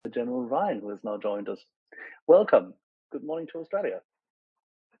General Ryan, who has now joined us. Welcome. Good morning to Australia.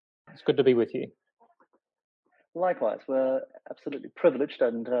 It's good to be with you. Likewise, we're absolutely privileged,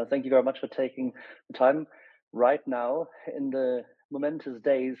 and thank you very much for taking the time right now in the momentous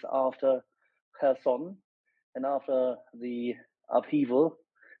days after Kherson and after the upheaval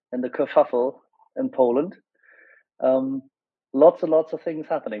and the kerfuffle in Poland. Lots and lots of things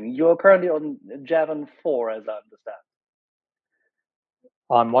happening. You're currently on Javan 4, as I understand.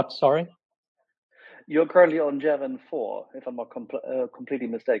 On what, sorry? You're currently on Javan 4, if I'm not completely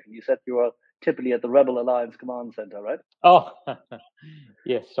mistaken. You said you were typically at the Rebel Alliance Command Center, right? Oh,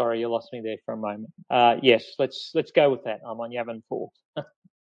 yes. Sorry, you lost me there for a moment. Yes, let's go with that. I'm on Javan 4.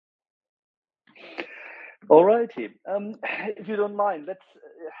 All righty. If you don't mind, let's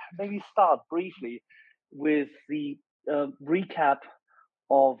maybe start briefly with the recap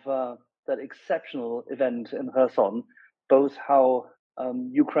of that exceptional event in Kherson, both how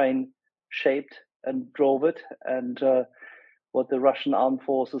Ukraine shaped and drove it and what the Russian armed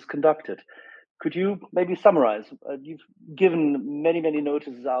forces conducted. Could you maybe summarize? You've given many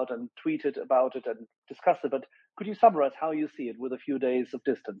notices out and tweeted about it and discussed it, but could you summarize how you see it with a few days of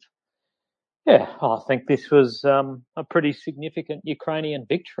distance? Yeah, I think this was a pretty significant Ukrainian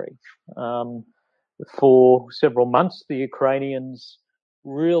victory. For several months, the Ukrainians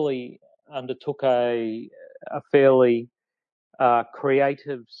really undertook a fairly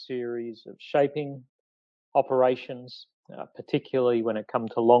creative series of shaping operations, particularly when it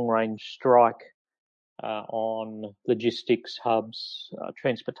comes to long-range strike on logistics hubs,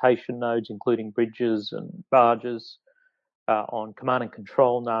 transportation nodes, including bridges and barges, on command and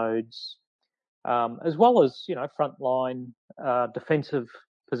control nodes, as well as, frontline defensive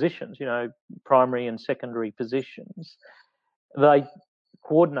positions, primary and secondary positions. They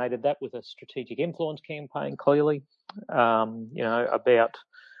coordinated that with a strategic influence campaign, clearly, about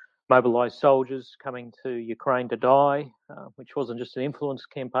mobilised soldiers coming to Ukraine to die, which wasn't just an influence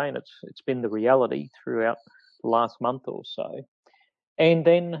campaign, it's been the reality throughout the last month or so. And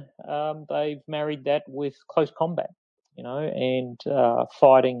then they've married that with close combat, and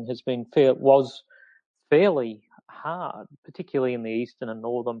fighting was fairly hard, particularly in the eastern and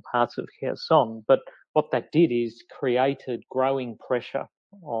northern parts of Kherson. But what that did is created growing pressure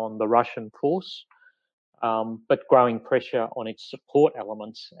on the Russian force, but growing pressure on its support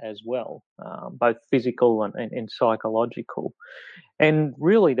elements as well, both physical and psychological. And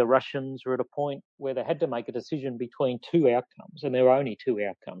really, the Russians were at a point where they had to make a decision between two outcomes, and there were only two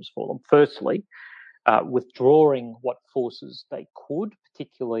outcomes for them. Firstly, withdrawing what forces they could,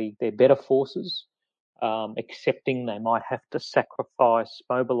 particularly their better forces, accepting they might have to sacrifice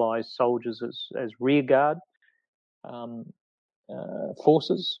mobilised soldiers as rearguard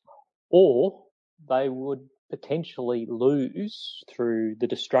forces, or they would potentially lose through the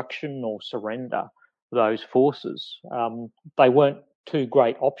destruction or surrender those forces. They weren't two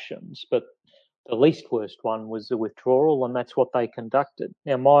great options, but the least worst one was the withdrawal, and that's what they conducted.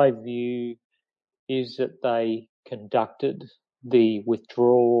 Now, my view is that they conducted the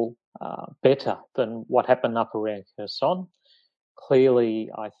withdrawal better than what happened up around Kherson. Clearly,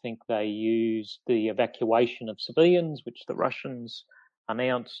 I think they used the evacuation of civilians, which the Russians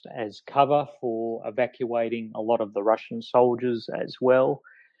announced, as cover for evacuating a lot of the Russian soldiers as well.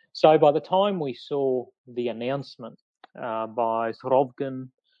 So by the time we saw the announcement by Surovikin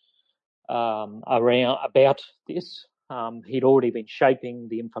about this, he'd already been shaping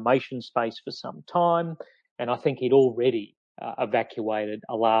the information space for some time, and I think he'd already evacuated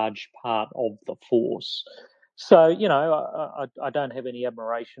a large part of the force. So, I don't have any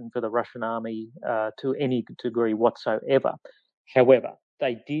admiration for the Russian army to any degree whatsoever. However,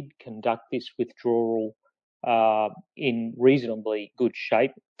 they did conduct this withdrawal in reasonably good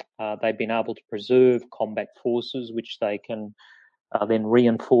shape. They've been able to preserve combat forces, which they can then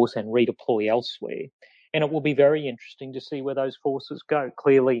reinforce and redeploy elsewhere. And it will be very interesting to see where those forces go.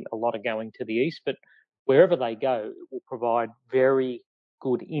 Clearly, a lot are going to the east, but wherever they go, it will provide very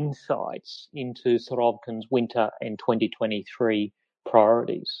good insights into Surovikin's winter and 2023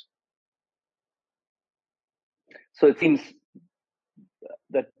 priorities. So it seems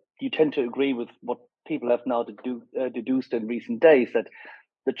that you tend to agree with what people have now deduced in recent days, that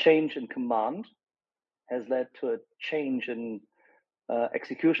the change in command has led to a change in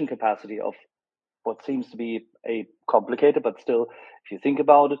execution capacity of what seems to be a complicated, but still, if you think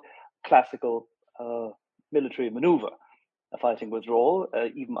about it, classical military maneuver, a fighting withdrawal,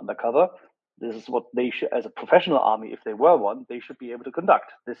 even undercover. This is what they should, as a professional army, if they were one, they should be able to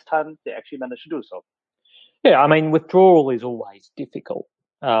conduct. This time, they actually managed to do so. Yeah, I mean, withdrawal is always difficult,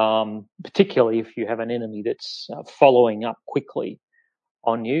 particularly if you have an enemy that's following up quickly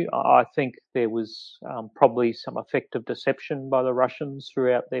on you. I think there was probably some effective deception by the Russians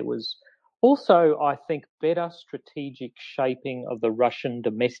throughout. There was also, I think, better strategic shaping of the Russian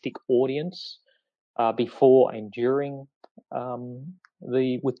domestic audience before and during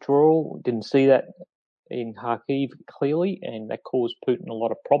the withdrawal. Didn't see that in Kharkiv clearly, and that caused Putin a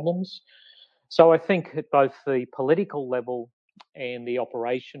lot of problems. So I think at both the political level and the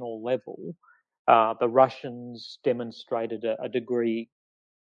operational level, the Russians demonstrated a degree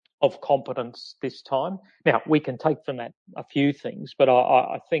of competence this time. Now, we can take from that a few things, but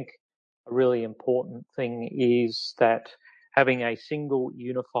I think a really important thing is that having a single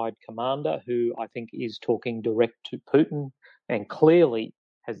unified commander who I think is talking direct to Putin and clearly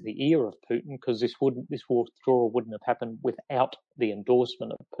has the ear of Putin, because this withdrawal wouldn't have happened without the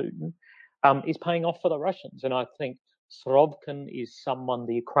endorsement of Putin, is paying off for the Russians. And I think Surovikin is someone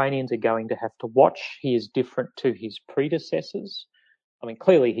the Ukrainians are going to have to watch. He is different to his predecessors. I mean,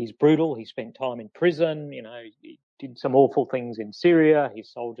 clearly he's brutal. He spent time in prison. You know, he did some awful things in Syria.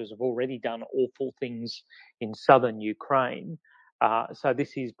 His soldiers have already done awful things in southern Ukraine. So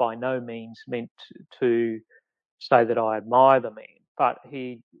this is by no means meant to say that I admire the man, but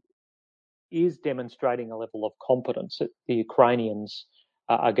he is demonstrating a level of competence that the Ukrainians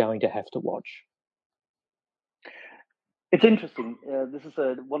are going to have to watch. It's interesting. This is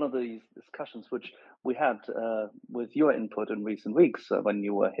one of these discussions which we had with your input in recent weeks when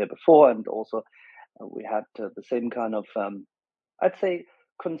you were here before, and also we had the same kind of, I'd say,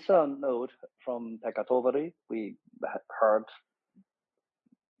 concern note from Pekka Tovari. We heard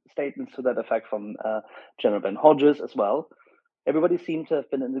statements to that effect from General Ben Hodges as well. Everybody seemed to have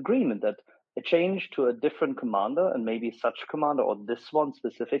been in agreement that a change to a different commander, and maybe such commander, or this one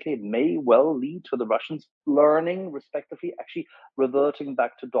specifically, may well lead to the Russians learning, respectively, actually reverting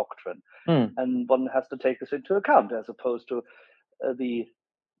back to doctrine. And one has to take this into account, as opposed to the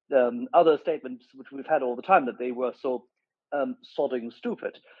other statements which we've had all the time, that they were so sodding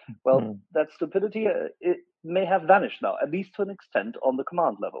stupid. Well, that stupidity, it may have vanished now, at least to an extent, on the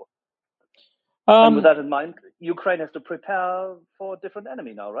command level. And with that in mind, Ukraine has to prepare for a different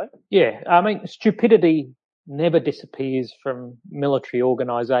enemy now, right? Yeah, I mean, stupidity never disappears from military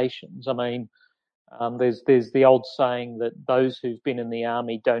organisations. I mean, there's the old saying that those who've been in the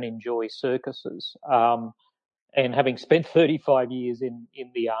army don't enjoy circuses. And having spent 35 years in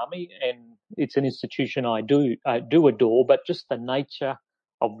the army, and it's an institution I do adore, but just the nature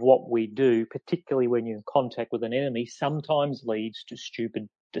of what we do, particularly when you're in contact with an enemy, sometimes leads to stupid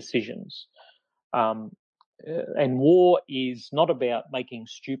decisions. And war is not about making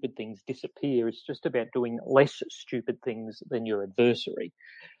stupid things disappear. It's just about doing less stupid things than your adversary.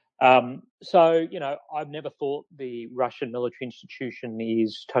 So, you know, I've never thought the Russian military institution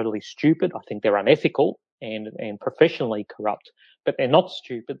is totally stupid. I think they're unethical and professionally corrupt, but they're not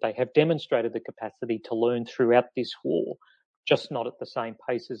stupid. They have demonstrated the capacity to learn throughout this war, just not at the same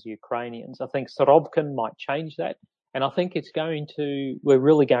pace as the Ukrainians. I think Surovikin might change that. And I think we're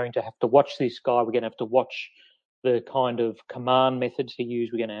really going to have to watch this guy. We're going to have to watch the kind of command methods he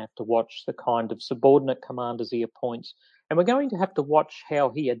uses. We're going to have to watch the kind of subordinate commanders he appoints. And we're going to have to watch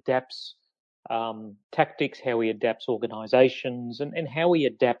how he adapts tactics, how he adapts organisations, and how he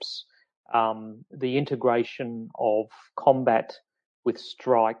adapts the integration of combat with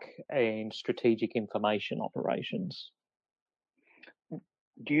strike and strategic information operations.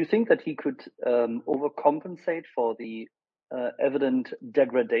 Do you think that he could overcompensate for the evident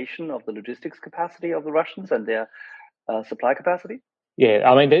degradation of the logistics capacity of the Russians and their supply capacity? Yeah,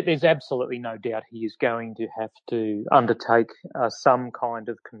 I mean, there's absolutely no doubt he is going to have to undertake some kind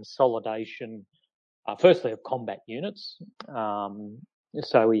of consolidation, firstly of combat units.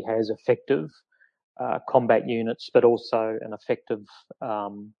 So he has effective combat units, but also an effective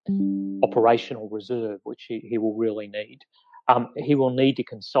operational reserve, which he will really need. He will need to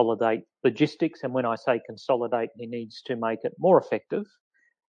consolidate logistics, and when I say consolidate, he needs to make it more effective,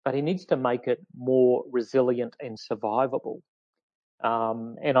 but he needs to make it more resilient and survivable.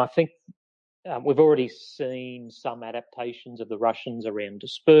 And I think we've already seen some adaptations of the Russians around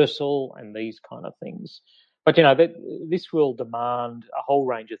dispersal and these kind of things. But, you know, this will demand a whole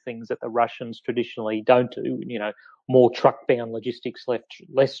range of things that the Russians traditionally don't do, you know, more truck-bound logistics,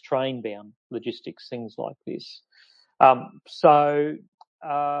 less train-bound logistics, things like this. So,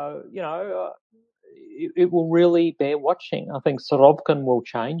 you know, it will really bear watching. I think Surovikin will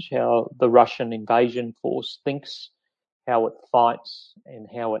change how the Russian invasion force thinks, how it fights, and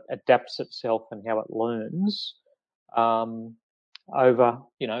how it adapts itself and how it learns over,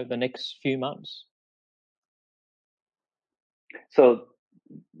 you know, the next few months. So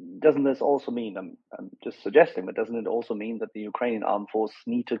doesn't this also mean, I'm just suggesting, but doesn't it also mean that the Ukrainian armed forces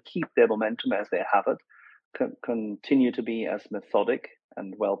need to keep their momentum as they have it, continue to be as methodic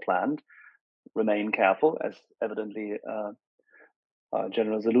and well planned, remain careful, as evidently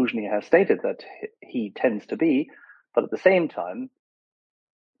General Zaluzhny has stated that he tends to be, but at the same time,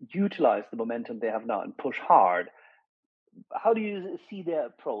 utilize the momentum they have now and push hard? How do you see their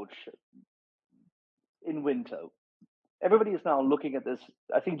approach in winter? Everybody is now looking at this.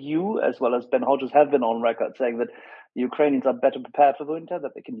 I think you, as well as Ben Hodges, have been on record saying that the Ukrainians are better prepared for the winter,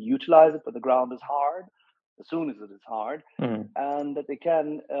 that they can utilize it when the ground is hard, as soon as it is hard, and that they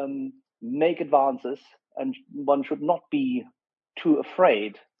can make advances, and one should not be too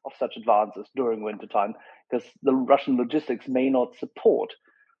afraid of such advances during wintertime, because the Russian logistics may not support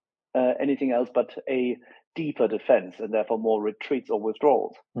anything else but a deeper defense, and therefore more retreats or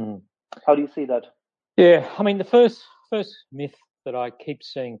withdrawals. How do you see that? Yeah, I mean, the first myth that I keep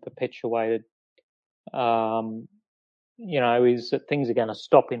seeing perpetuated, is that things are going to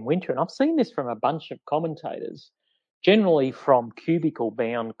stop in winter. And I've seen this from a bunch of commentators, generally from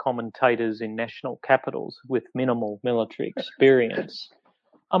cubicle-bound commentators in national capitals with minimal military experience.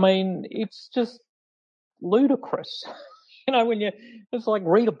 I mean, it's just ludicrous. It's like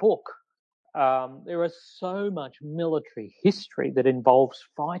read a book. There is so much military history that involves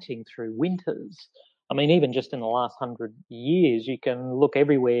fighting through winters. I mean, even just in the last 100 years, you can look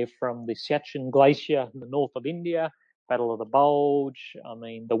everywhere from the Siachen Glacier in the north of India, Battle of the Bulge, I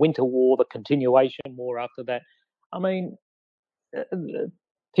mean, the Winter War, the continuation war after that. I mean,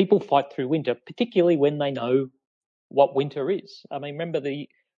 people fight through winter, particularly when they know what winter is. I mean, remember the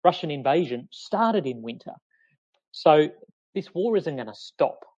Russian invasion started in winter. So this war isn't going to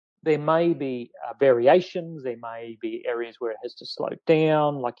stop. There may be variations. There may be areas where it has to slow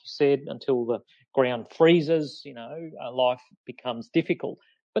down, like you said, until the ground freezes, life becomes difficult.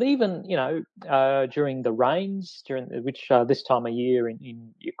 But even, during the rains, which this time of year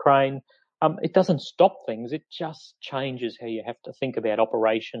in Ukraine, it doesn't stop things. It just changes how you have to think about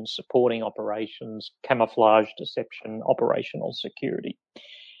operations, supporting operations, camouflage, deception, operational security.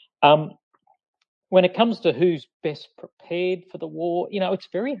 When it comes to who's best prepared for the war, it's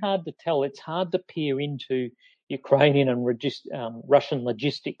very hard to tell. It's hard to peer into Ukrainian and Russian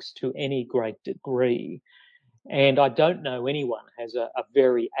logistics to any great degree. And I don't know anyone has a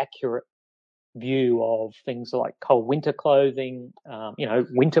very accurate view of things like cold winter clothing,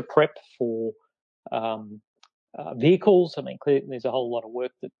 winter prep for vehicles. I mean, clearly there's a whole lot of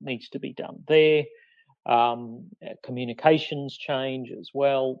work that needs to be done there. Communications change as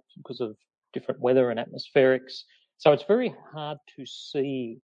well because of different weather and atmospherics. So it's very hard to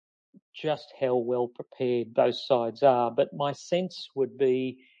see just how well prepared those sides are. But my sense would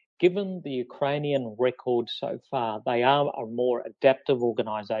be, given the Ukrainian record so far, they are a more adaptive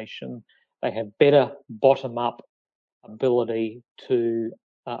organisation. They have better bottom-up ability to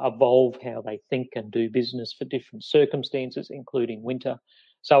evolve how they think and do business for different circumstances, including winter.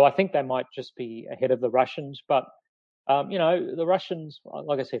 So I think they might just be ahead of the Russians. But the Russians,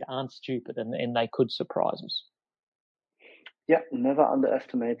 like I said, aren't stupid, and they could surprise us. Yeah, never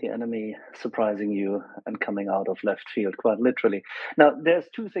underestimate the enemy surprising you and coming out of left field, quite literally. Now, there's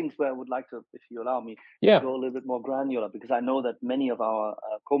two things where I would like to, if you allow me, go a little bit more granular, because I know that many of our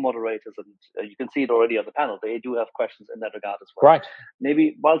co-moderators, and you can see it already on the panel, they do have questions in that regard as well. Right.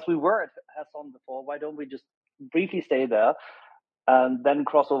 Maybe whilst we were at Kherson before, why don't we just briefly stay there and then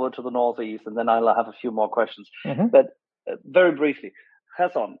cross over to the northeast, and then I'll have a few more questions. But very briefly,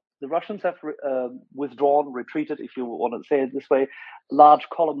 Kherson, the Russians have withdrawn, retreated, if you want to say it this way. Large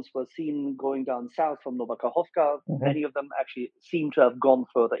columns were seen going down south from Novakhovka. Many of them actually seem to have gone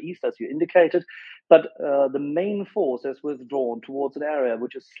further east, as you indicated. But the main force has withdrawn towards an area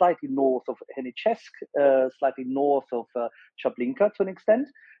which is slightly north of Henichesk, slightly north of Chaplinka to an extent,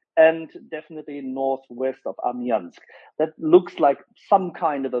 and definitely northwest of Amiansk. That looks like some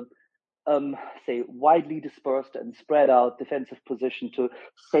kind of a widely dispersed and spread out defensive position to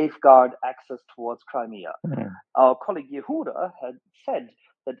safeguard access towards Crimea. Our colleague Yehuda had said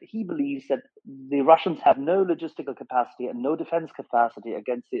that he believes that the Russians have no logistical capacity and no defense capacity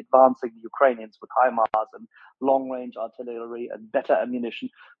against the advancing Ukrainians with HIMARS and long-range artillery and better ammunition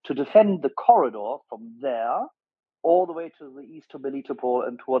to defend the corridor from there all the way to the east to Melitopol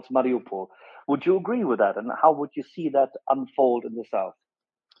and towards Mariupol. Would you agree with that? And how would you see that unfold in the south?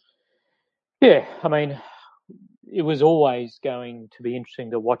 Yeah, I mean, it was always going to be interesting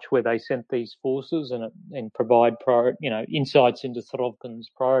to watch where they sent these forces and provide insights into Sorokin's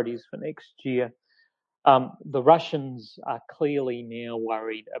priorities for next year. The Russians are clearly now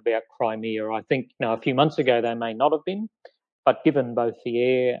worried about Crimea. I think a few months ago they may not have been, But given both the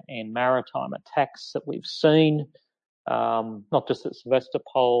air and maritime attacks that we've seen, not just at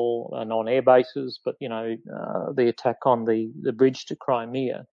Sevastopol and on air bases, but the attack on the bridge to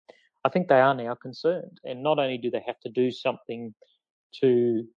Crimea, I think they are now concerned. And not only do they have to do something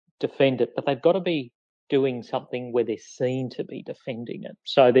to defend it, but they've got to be doing something where they're seen to be defending it.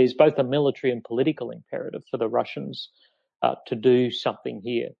 So there's both a military and political imperative for the Russians to do something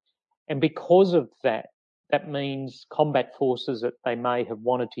here. And because of that, that means combat forces that they may have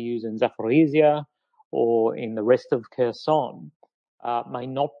wanted to use in Zaporizhia or in the rest of Kherson may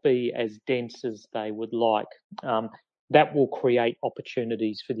not be as dense as they would like. That will create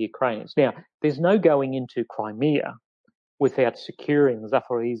opportunities for the Ukrainians. Now, there's no going into Crimea without securing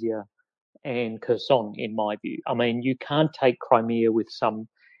Zaporizhia and Kherson, in my view. I mean, you can't take Crimea with some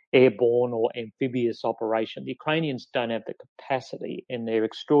airborne or amphibious operation. The Ukrainians don't have the capacity, and they're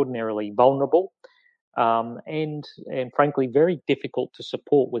extraordinarily vulnerable and frankly very difficult to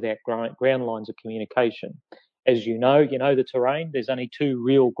support without ground lines of communication. As you know the terrain. There's only two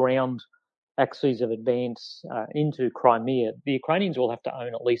real ground axes of advance into Crimea. The Ukrainians will have to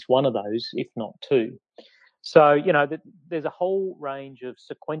own at least one of those, if not two. So, there's a whole range of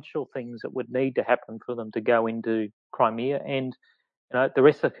sequential things that would need to happen for them to go into Crimea. And, the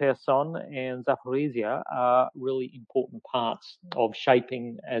rest of Kherson and Zaporizhia are really important parts of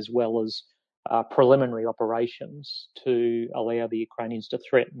shaping as well as preliminary operations to allow the Ukrainians to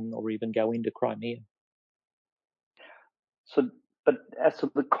threaten or even go into Crimea. So, but as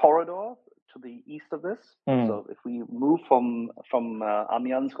to the corridor to the east of this, so if we move from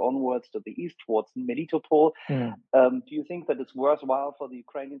Amiansk onwards to the east towards Melitopol, do you think that it's worthwhile for the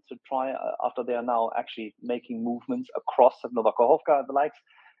Ukrainians to try, after they are now actually making movements across Novakhovka and the likes,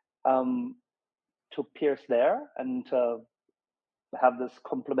 to pierce there and have this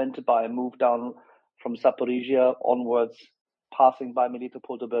complemented by a move down from Zaporizhia onwards, passing by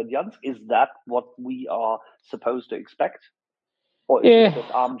Melitopol to Berdyansk? Is that what we are supposed to expect? Or is it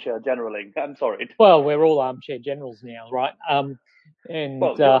just armchair generaling? I'm sorry. Well, we're all armchair generals now, right?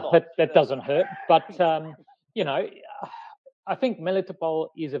 That doesn't hurt. But, I think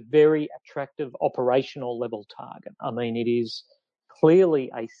Melitopol is a very attractive operational level target. I mean, it is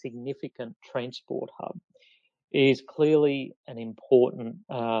clearly a significant transport hub. It is clearly an important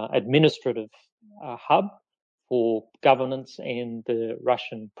administrative hub for governance and the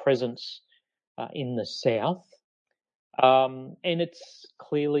Russian presence in the south. And it's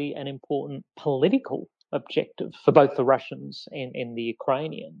clearly an important political objective for both the Russians and the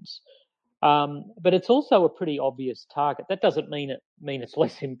Ukrainians. But it's also a pretty obvious target. That doesn't mean it's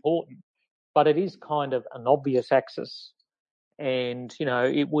less important, but it is kind of an obvious axis. And,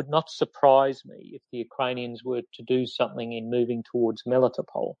 it would not surprise me if the Ukrainians were to do something in moving towards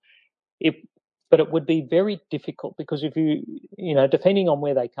Melitopol. But it would be very difficult because if depending on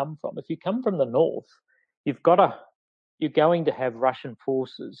where they come from, if you come from the north, you're going to have Russian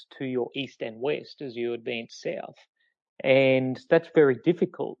forces to your east and west as you advance south. And that's very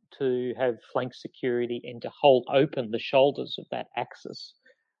difficult to have flank security and to hold open the shoulders of that axis.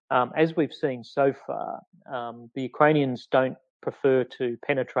 As we've seen so far, the Ukrainians don't prefer to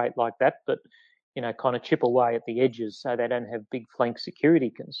penetrate like that, but, kind of chip away at the edges so they don't have big flank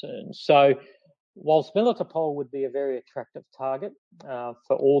security concerns. So whilst Melitopol would be a very attractive target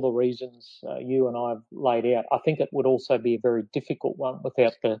for all the reasons you and I have laid out, I think it would also be a very difficult one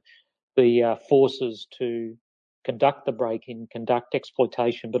without the forces to conduct the break-in, conduct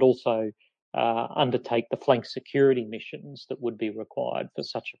exploitation, but also undertake the flank security missions that would be required for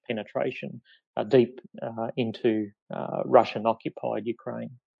such a penetration deep into Russian-occupied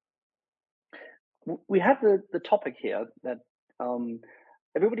Ukraine. We have the topic here that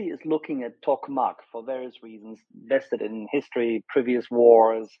everybody is looking at Tokmak for various reasons, vested in history, previous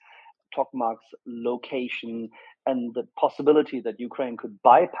wars, Tokmak's location, and the possibility that Ukraine could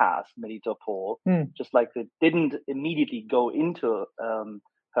bypass Melitopol, just like they didn't immediately go into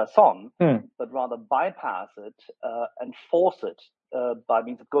Kherson, but rather bypass it and force it by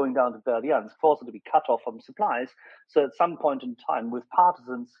means of going down to Berdyansk, force it to be cut off from supplies. So at some point in time, with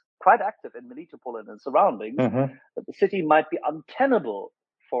partisans quite active in Melitopol and its surroundings, that the city might be untenable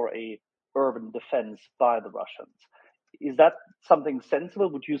for a urban defense by the Russians. Is that something sensible?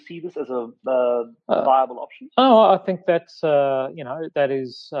 Would you see this as a viable option? Oh, I think that's that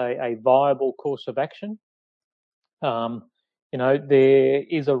is a viable course of action. There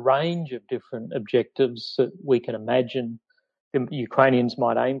is a range of different objectives that we can imagine the Ukrainians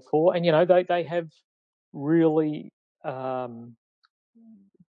might aim for, and they have really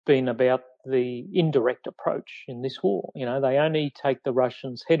been about the indirect approach in this war. They only take the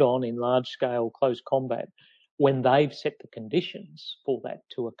Russians head on in large-scale close combat when they've set the conditions for that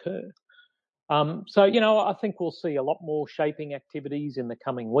to occur. So, I think we'll see a lot more shaping activities in the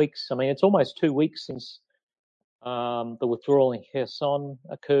coming weeks. I mean, it's almost 2 weeks since the withdrawal in Kherson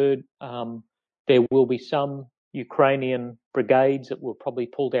occurred. There will be some Ukrainian brigades that were probably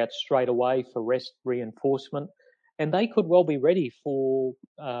pulled out straight away for reinforcement, and they could well be ready for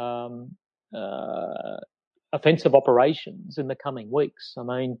offensive operations in the coming weeks. I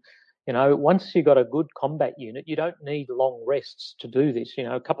mean, once you've got a good combat unit, you don't need long rests to do this.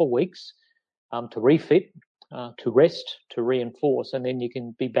 A couple of weeks to refit, to rest, to reinforce, and then you can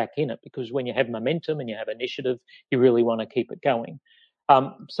be back in it, because when you have momentum and you have initiative, you really want to keep it going.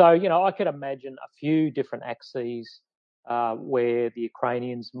 So, I could imagine a few different axes where the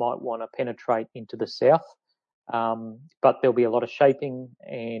Ukrainians might want to penetrate into the south, but there'll be a lot of shaping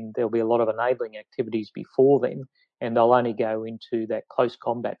and there'll be a lot of enabling activities before then, and they'll only go into that close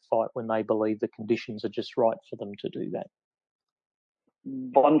combat fight when they believe the conditions are just right for them to do that.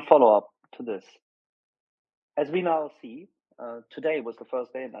 One follow-up to this. As we now see, today was the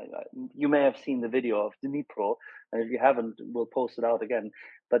first day, and you may have seen the video of Dnipro, and if you haven't, we'll post it out again.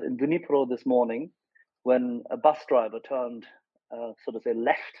 But in Dnipro this morning, when a bus driver turned, so to say,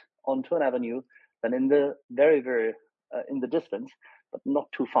 left onto an avenue, then in the very, very in the distance, but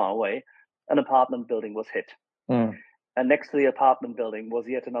not too far away, an apartment building was hit. And next to the apartment building was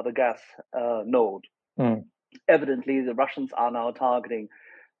yet another gas node. Evidently, the Russians are now targeting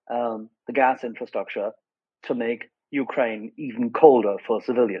the gas infrastructure to make Ukraine even colder for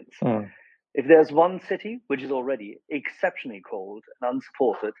civilians. If there's one city which is already exceptionally cold and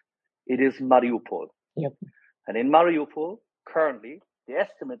unsupported, it is Mariupol. Yep. And in Mariupol, currently, the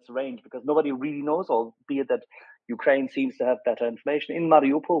estimates range because nobody really knows, albeit that Ukraine seems to have better information. In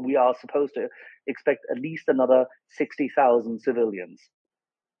Mariupol, we are supposed to expect at least another 60,000 civilians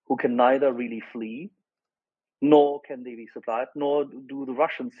who can neither really flee, nor can they be supplied, nor do the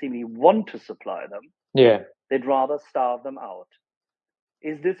Russians seemingly want to supply them. Yeah. They'd rather starve them out.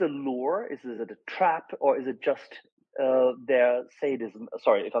 Is this a lure? Is it a trap? Or is it just their sadism?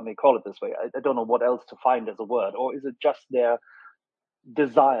 Sorry, if I may call it this way. I don't know what else to find as a word. Or is it just their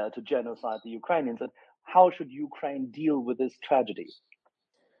desire to genocide the Ukrainians? And how should Ukraine deal with this tragedy?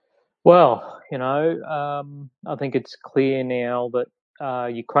 Well, I think it's clear now that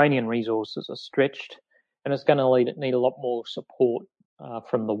Ukrainian resources are stretched, and it's going to need a lot more support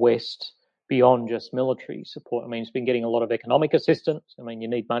from the West beyond just military support. I mean, it's been getting a lot of economic assistance. I mean, you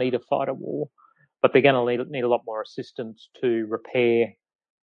need money to fight a war, but they're going to need a lot more assistance to repair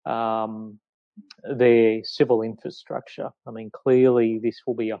their civil infrastructure. I mean, clearly this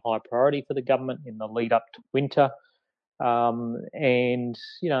will be a high priority for the government in the lead up to winter. And,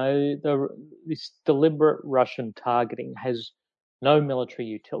 this deliberate Russian targeting has no military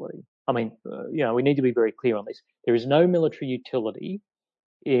utility. I mean, we need to be very clear on this. There is no military utility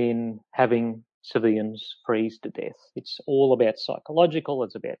in having civilians freeze to death. It's all about psychological,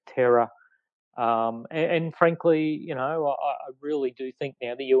 it's about terror. And frankly, I really do think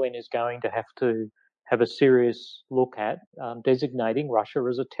now the UN is going to have a serious look at designating Russia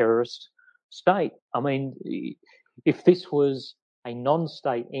as a terrorist state. I mean, if this was a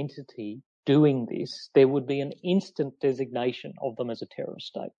non-state entity doing this, there would be an instant designation of them as a terrorist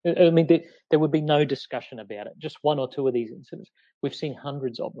state. I mean, there would be no discussion about it. Just one or two of these incidents. We've seen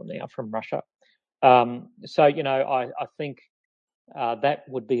hundreds of them now from Russia. So, I think that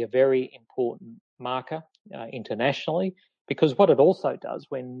would be a very important marker internationally, because what it also does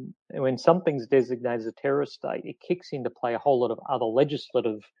when something's designated as a terrorist state, it kicks into play a whole lot of other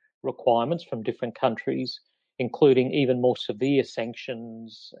legislative requirements from different countries, including even more severe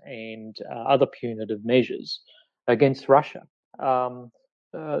sanctions and other punitive measures against Russia.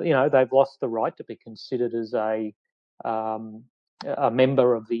 They've lost the right to be considered as a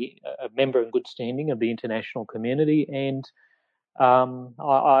member in good standing of the international community, and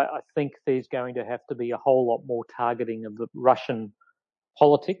I think there's going to have to be a whole lot more targeting of the Russian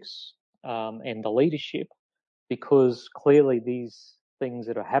politics and the leadership, because clearly these things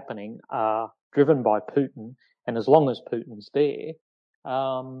that are happening are driven by Putin, and as long as Putin's there,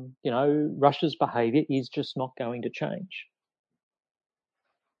 Russia's behaviour is just not going to change.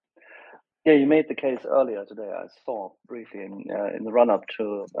 Yeah, you made the case earlier today. I saw briefly in the run-up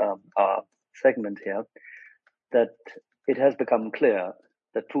to our segment here that it has become clear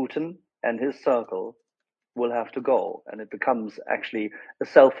that Putin and his circle will have to go, and it becomes actually a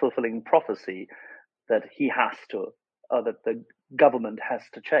self-fulfilling prophecy that that the government has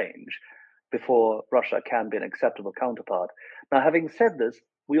to change before Russia can be an acceptable counterpart. Now, having said this,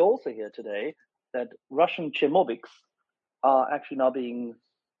 we also hear today that Russian Chemobiks are actually now being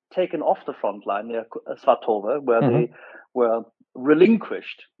taken off the front line near Svatove, where they were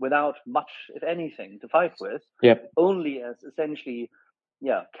relinquished without much, if anything, to fight with, only as essentially,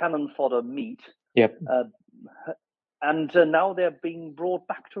 cannon fodder meat. And now they're being brought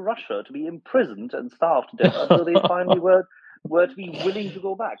back to Russia to be imprisoned and starved to death until they finally were to be willing to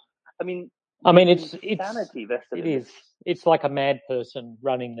go back. I mean, it's insanity vested in this. It's like a mad person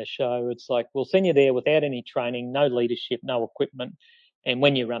running the show. It's like, we'll send you there without any training, no leadership, no equipment, and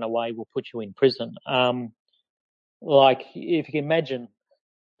when you run away, we'll put you in prison. Like, if you can imagine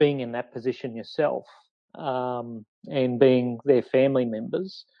being in that position yourself, and being their family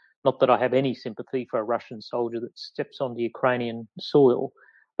members. Not that I have any sympathy for a Russian soldier that steps onto Ukrainian soil,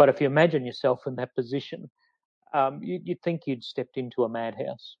 but if you imagine yourself in that position, you'd think you'd stepped into a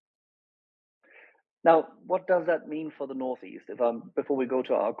madhouse. Now, what does that mean for the Northeast? Before we go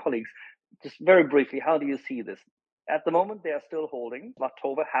to our colleagues, just very briefly, how do you see this? At the moment, they are still holding.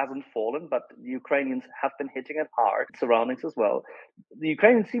 Svatove hasn't fallen, but the Ukrainians have been hitting it hard, surroundings as well. The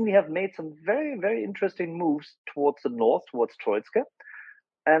Ukrainians seem to have made some very, very interesting moves towards the north, towards Troitsk,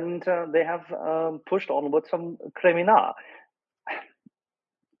 and they have pushed onwards from Kremina.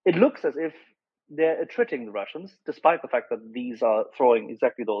 It looks as if they're attriting the Russians, despite the fact that these are throwing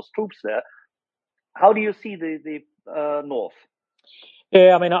exactly those troops there. How do you see the north?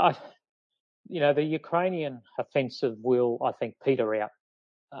 Yeah, I mean, the Ukrainian offensive will, I think, peter out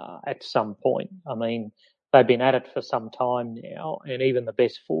at some point. I mean, they've been at it for some time now, and even the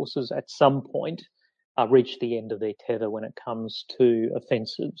best forces at some point reach the end of their tether when it comes to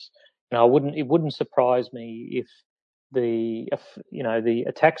offensives. It wouldn't surprise me if the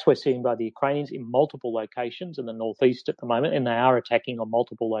attacks we're seeing by the Ukrainians in multiple locations in the northeast at the moment, and they are attacking on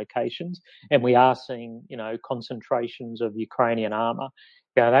multiple locations, and we are seeing, concentrations of Ukrainian armor.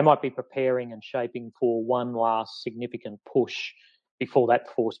 They might be preparing and shaping for one last significant push before that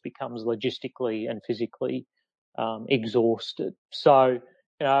force becomes logistically and physically exhausted. So,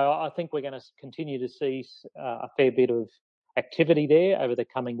 I think we're going to continue to see a fair bit of activity there over the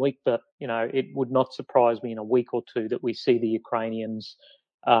coming week, but, it would not surprise me in a week or two that we see the Ukrainians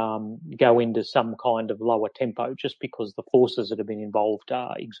go into some kind of lower tempo just because the forces that have been involved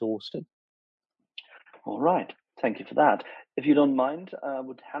are exhausted. All right. Thank you for that. If you don't mind, I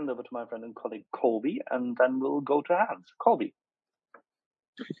would hand over to my friend and colleague Colby, and then we'll go to Hans. Colby.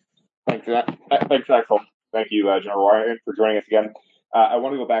 Thanks for that. Thanks, Axel. Thank you, General Ryan, for joining us again. I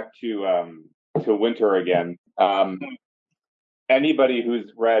want to go back to winter again. Anybody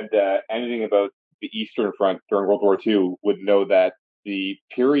who's read anything about the Eastern Front during World War II would know that the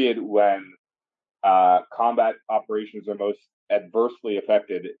period when combat operations are most adversely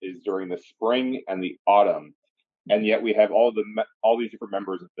affected is during the spring and the autumn, and yet we have all these different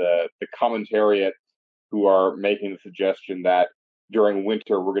members of the commentariat who are making the suggestion that during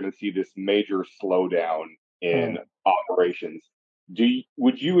winter we're going to see this major slowdown in operations.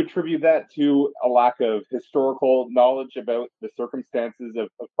 Would you attribute that to a lack of historical knowledge about the circumstances of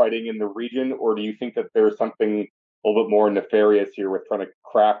fighting in the region, or do you think that there's something a little bit more nefarious here with trying to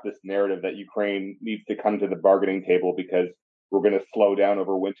craft this narrative that Ukraine needs to come to the bargaining table because we're going to slow down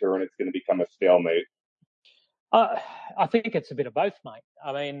over winter and it's going to become a stalemate? I think it's a bit of both, mate.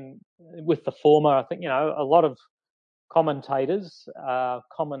 I mean, with the former, I think, a lot of commentators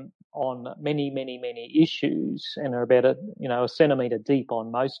comment on many issues and are about a centimetre deep on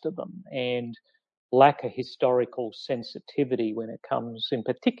most of them, and lack a historical sensitivity when it comes in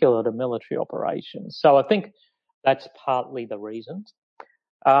particular to military operations. So I think that's partly the reason.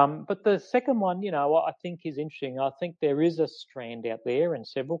 But the second one, I think is interesting. I think there is a strand out there in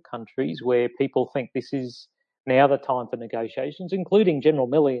several countries where people think this is now the time for negotiations, including General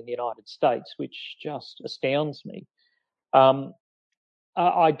Milley in the United States, which just astounds me.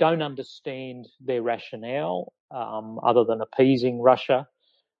 I don't understand their rationale other than appeasing Russia,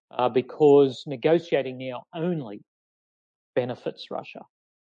 because negotiating now only benefits Russia.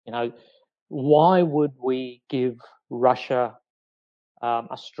 Why would we give Russia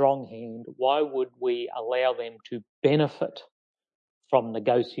a strong hand? Why would we allow them to benefit from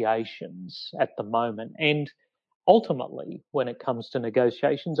negotiations at the moment? And ultimately, when it comes to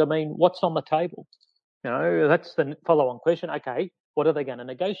negotiations, I mean, what's on the table? That's the follow-on question. Okay, what are they going to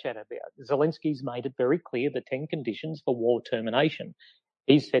negotiate about? Zelensky's made it very clear the 10 conditions for war termination.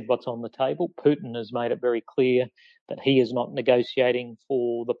 He's said what's on the table. Putin has made it very clear that he is not negotiating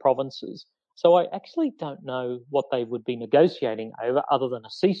for the provinces. So I actually don't know what they would be negotiating over other than a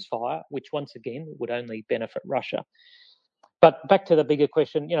ceasefire, which once again would only benefit Russia. But back to the bigger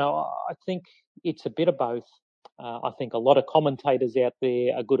question, I think it's a bit of both. I think a lot of commentators out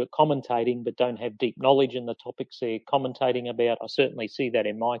there are good at commentating but don't have deep knowledge in the topics they're commentating about. I certainly see that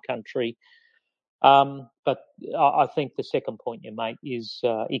in my country. But I think the second point you make is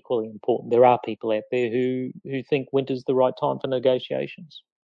equally important. There are people out there who think winter's the right time for negotiations.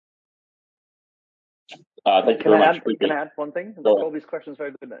 Thank you very much. Can I add one thing? Colby's question is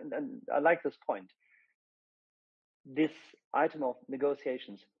very good, and I like this point. This item of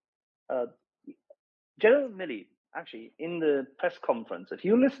negotiations, General Milley, actually, in the press conference, if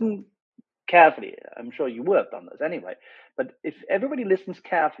you listen carefully, I'm sure you would have done this anyway, but if everybody listens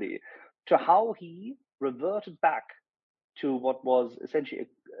carefully to how he reverted back to what was essentially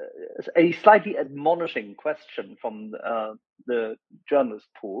a slightly admonishing question from the journalist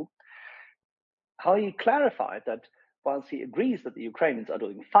pool, how he clarified that whilst he agrees that the Ukrainians are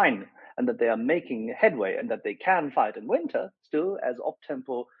doing fine and that they are making headway and that they can fight in winter, still as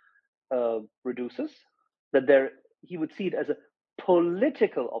op-tempo reduces, that he would see it as a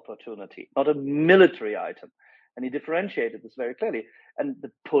political opportunity, not a military item. And he differentiated this very clearly. And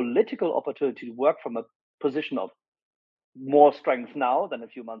the political opportunity to work from a position of more strength now than a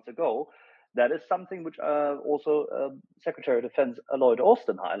few months ago, that is something which also Secretary of Defense Lloyd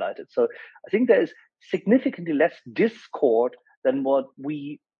Austin highlighted. So I think there is significantly less discord than what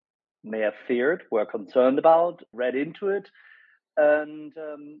we may have feared, were concerned about, read into it, and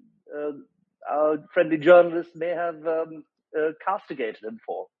our friendly journalists may have castigated him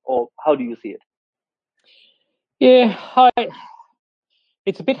for. Or how do you see it? Yeah,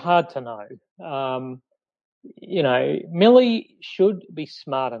 it's a bit hard to know. Milley should be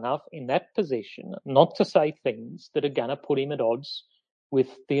smart enough in that position not to say things that are going to put him at odds with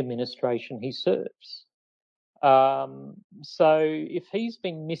the administration he serves. So if he's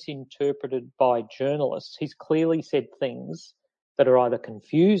been misinterpreted by journalists, he's clearly said things that are either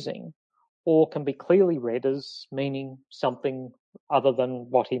confusing or can be clearly read as meaning something other than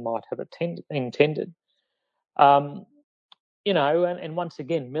what he might have intended. And once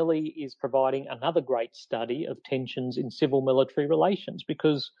again, Milley is providing another great study of tensions in civil-military relations,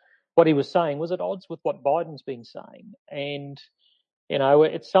 because what he was saying was at odds with what Biden's been saying. And,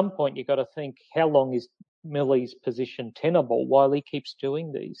 at some point you've got to think, how long is Milley's position tenable while he keeps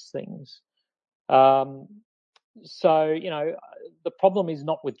doing these things? So, the problem is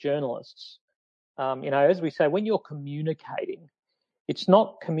not with journalists. As we say, when you're communicating, it's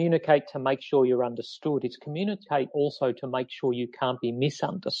not communicate to make sure you're understood. It's communicate also to make sure you can't be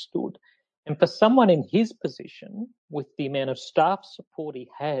misunderstood. And for someone in his position, with the amount of staff support he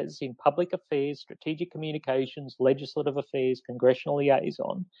has in public affairs, strategic communications, legislative affairs, congressional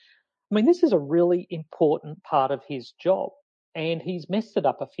liaison, this is a really important part of his job. And he's messed it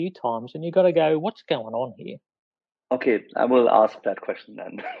up a few times, and you've got to go, what's going on here? Okay, I will ask that question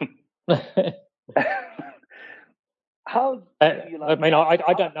then. How do you like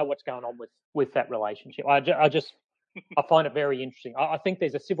I don't know what's going on with that relationship. I find it very interesting. I think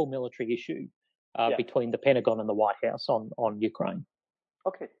there's a civil-military issue between the Pentagon and the White House on Ukraine.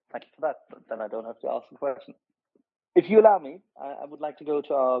 Okay, thank you for that. Then I don't have to ask the question. If you allow me, I would like to go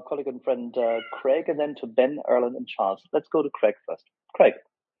to our colleague and friend Craig, and then to Ben, Erlen, and Charles. Let's go to Craig first. Craig,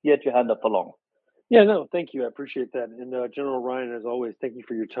 you had your hand up for long. Yeah, no, thank you. I appreciate that. And General Ryan, as always, thank you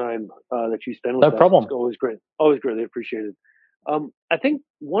for your time that you spend with us. No problem. It's always great. Always greatly appreciated. I think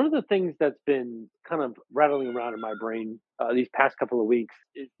one of the things that's been kind of rattling around in my brain these past couple of weeks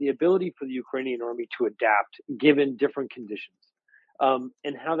is the ability for the Ukrainian army to adapt given different conditions,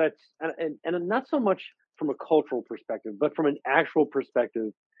 and how that's and not so much from a cultural perspective, but from an actual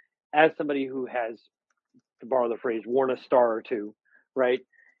perspective, as somebody who has, to borrow the phrase, worn a star or two, right?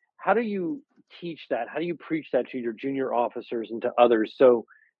 How do you teach that? How do you preach that to your junior officers and to others so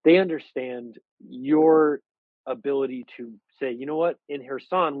they understand your ability to say, you know what, in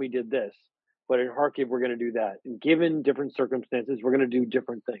Kherson we did this, but in Kharkiv we're going to do that. And given different circumstances, we're going to do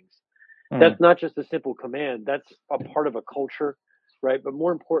different things. That's not just a simple command. That's a part of a culture, right? But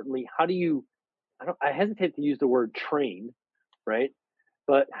more importantly, how do you, I hesitate to use the word train, right?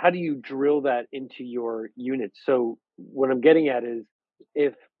 But how do you drill that into your units? So what I'm getting at is,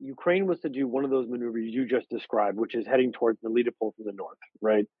 if Ukraine was to do one of those maneuvers you just described, which is heading towards Melitopol from the north,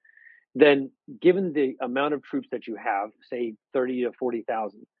 right? Then given the amount of troops that you have, say 30 to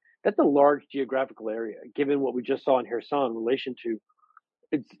 40,000, that's a large geographical area, given what we just saw in Kherson in relation to,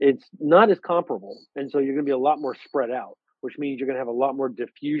 it's not as comparable. And so you're going to be a lot more spread out, which means you're going to have a lot more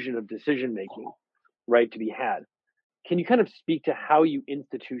diffusion of decision-making, right, to be had. Can you kind of speak to how you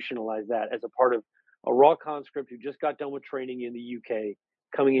institutionalize that as a part of a raw conscript who just got done with training in the UK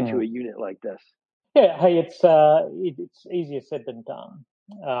coming into a unit like this? Yeah, hey, it's easier said than done.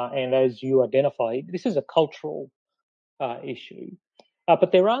 and as you identify, this is a cultural issue.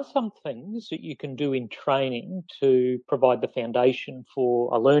 But there are some things that you can do in training to provide the foundation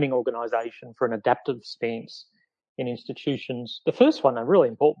for a learning organisation for an adaptive stance in institutions. The first one, a really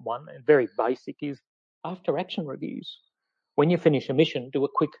important one and very basic, is after action reviews. When you finish a mission, do a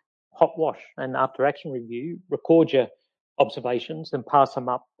quick hot wash, and after action review, record your observations and pass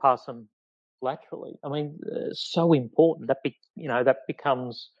them laterally. I mean, so important. That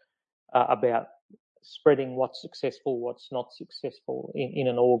becomes about spreading what's successful, what's not successful in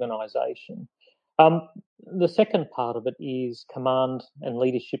an organisation. The second part of it is command and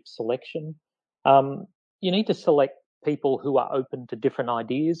leadership selection. You need to select people who are open to different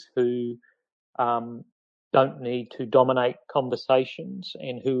ideas, who don't need to dominate conversations,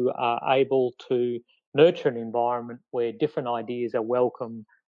 and who are able to nurture an environment where different ideas are welcome,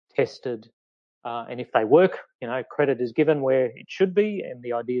 tested, and if they work, credit is given where it should be and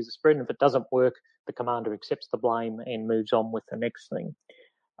the ideas are spread. And if it doesn't work, the commander accepts the blame and moves on with the next thing.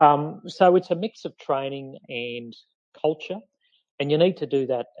 So it's a mix of training and culture, and you need to do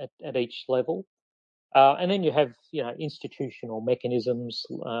that at each level. And then you have, institutional mechanisms,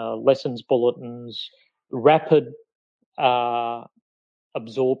 lessons bulletins, rapid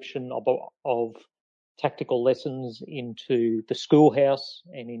absorption of tactical lessons into the schoolhouse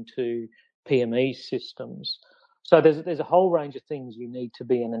and into PME systems. So there's a whole range of things you need to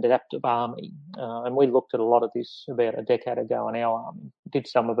be an adaptive army, and we looked at a lot of this about a decade ago in our army. Did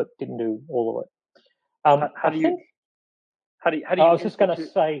some of it, didn't do all of it. How do you? I was just going to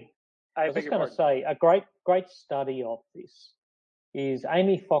say a great study of this is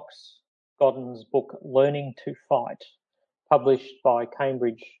Amy Fox Godden's book Learning to Fight, published by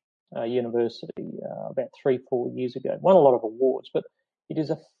Cambridge University about 3-4 years ago. It won a lot of awards, but it is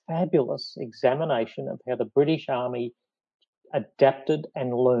a fabulous examination of how the British Army adapted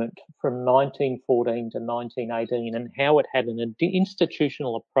and learnt from 1914 to 1918, and how it had an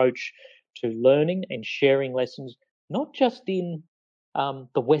institutional approach to learning and sharing lessons, not just in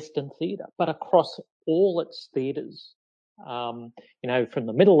the Western theatre, but across all its theatres, from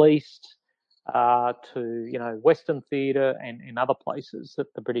the Middle East to Western theatre and other places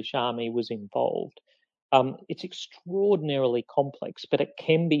that the British Army was involved. It's extraordinarily complex, but it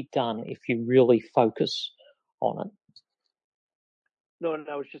can be done if you really focus on it. No, and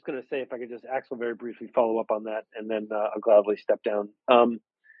I was just going to say, if I could just, Axel, very briefly follow up on that, and then I'll gladly step down.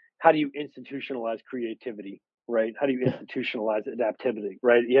 How do you institutionalize creativity, right? How do you institutionalize adaptivity,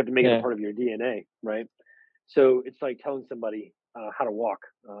 right? You have to make it a part of your DNA, right? So it's like telling somebody how to walk.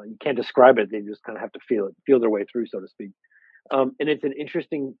 You can't describe it; they just kind of have to feel their way through, so to speak. And it's an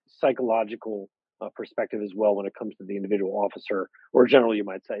interesting psychological perspective as well when it comes to the individual officer, or general, you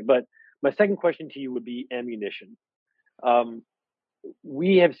might say. But my second question to you would be ammunition.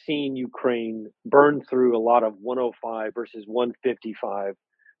 We have seen Ukraine burn through a lot of 105 versus 155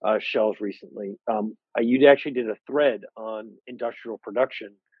 shells recently. You actually did a thread on industrial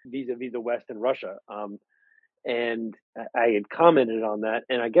production vis-a-vis the West and Russia. And I had commented on that.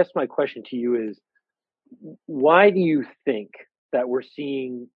 And I guess my question to you is, why do you think that we're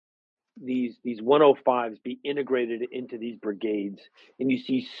seeing these 105s be integrated into these brigades, and you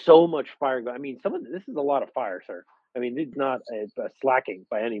see so much fire? I mean, this is a lot of fire, sir. I mean, it's not a slacking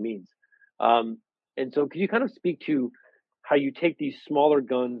by any means. And so, could you kind of speak to how you take these smaller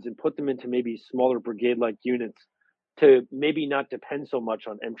guns and put them into maybe smaller brigade-like units to maybe not depend so much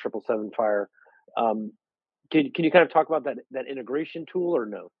on M777 fire? Can you kind of talk about that integration tool, or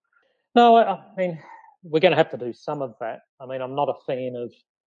no? No, I mean, we're going to have to do some of that. I mean, I'm not a fan of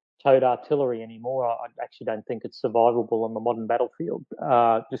towed artillery anymore. I actually don't think it's survivable on the modern battlefield,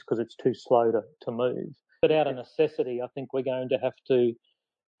 just because it's too slow to move. But out of necessity, I think we're going to have to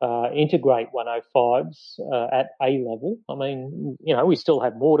integrate 105s at A level. I mean, we still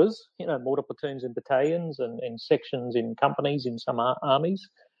have mortars, mortar platoons and battalions and sections in companies in some armies.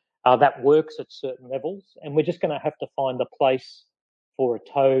 That works at certain levels, and we're just going to have to find a place for a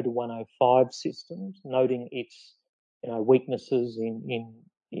towed 105 system, noting its weaknesses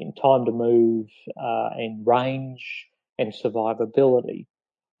in time to move and range and survivability.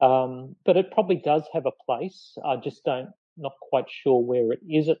 But it probably does have a place. I just not quite sure where it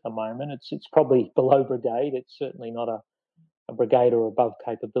is at the moment. It's probably below brigade. It's certainly not a brigade or above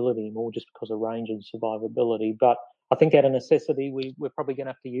capability, more just because of range and survivability. But I think out of necessity, we're probably going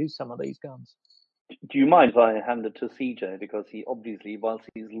to have to use some of these guns. Do you mind if I hand it to CJ? Because he obviously, whilst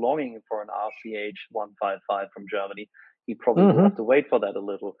he's longing for an RCH 155 from Germany, he probably will have to wait for that a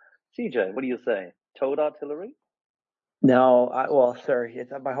little. CJ, what do you say? Towed artillery? No, well, sir,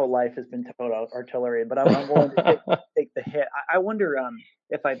 my whole life has been total artillery, but I'm willing to take the hit. I wonder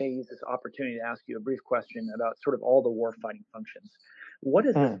if I may use this opportunity to ask you a brief question about sort of all the warfighting functions. What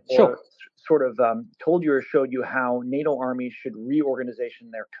has this war sort of told you or showed you how NATO armies should reorganization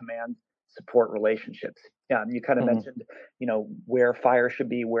their command support relationships? Yeah, you kind of mentioned, where fire should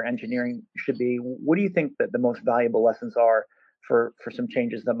be, where engineering should be. What do you think that the most valuable lessons are for some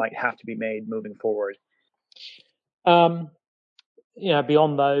changes that might have to be made moving forward? Beyond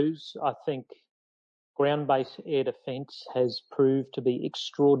those, I think ground-based air defence has proved to be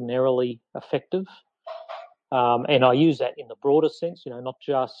extraordinarily effective. And I use that in the broader sense, not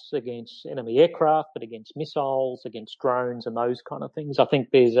just against enemy aircraft, but against missiles, against drones and those kind of things. I think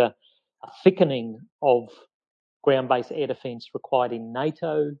there's a thickening of ground-based air defence required in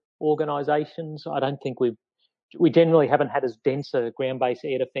NATO organisations. I don't think we generally haven't had as dense a ground-based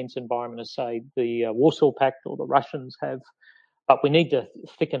air defence environment as, say, the Warsaw Pact or the Russians have. But we need to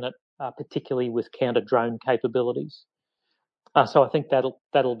thicken it, particularly with counter-drone capabilities. So I think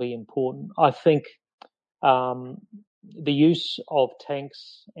that'll be important. I think the use of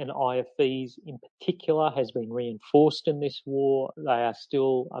tanks and IFVs in particular has been reinforced in this war. They are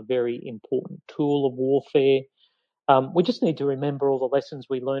still a very important tool of warfare. We just need to remember all the lessons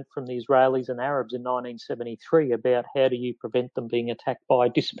we learned from the Israelis and Arabs in 1973 about how do you prevent them being attacked by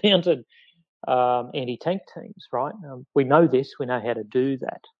dismounted anti-tank teams, right? We know this, we know how to do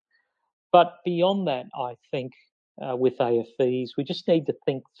that. But beyond that, I think with AFVs, we just need to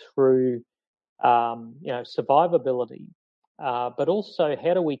think through, survivability, but also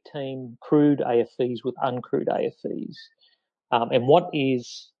how do we team crewed AFVs with uncrewed AFVs, and what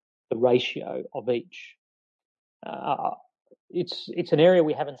is the ratio of each? It's an area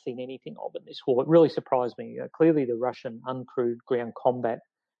we haven't seen anything of in this war. It really surprised me. Clearly, the Russian uncrewed ground combat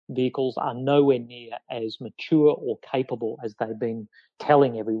vehicles are nowhere near as mature or capable as they've been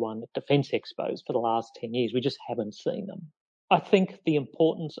telling everyone at defence expos for the last 10 years. We just haven't seen them. I think the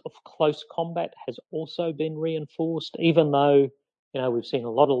importance of close combat has also been reinforced, even though, we've seen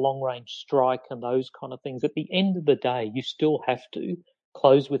a lot of long-range strike and those kind of things. At the end of the day, you still have to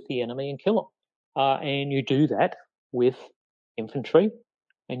close with the enemy and kill them. And you do that with infantry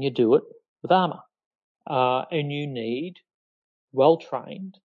and you do it with armour. And you need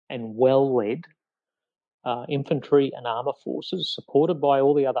well-trained and well-led infantry and armour forces supported by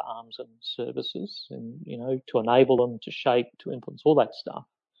all the other arms and services, and to enable them to shape, to influence, all that stuff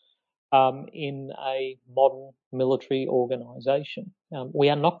in a modern military organisation. We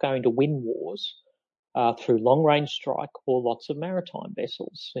are not going to win wars through long-range strike or lots of maritime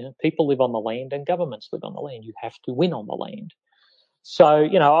vessels. People live on the land and governments live on the land. You have to win on the land. So,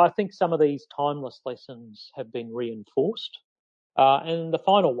 I think some of these timeless lessons have been reinforced. And the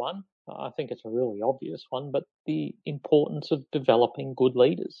final one, I think it's a really obvious one, but the importance of developing good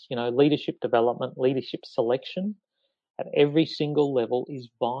leaders. Leadership development, leadership selection at every single level is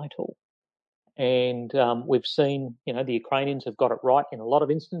vital. And we've seen, the Ukrainians have got it right in a lot of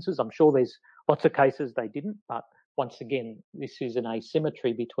instances. I'm sure there's lots of cases they didn't, but once again, this is an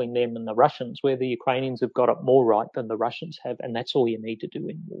asymmetry between them and the Russians, where the Ukrainians have got it more right than the Russians have, and that's all you need to do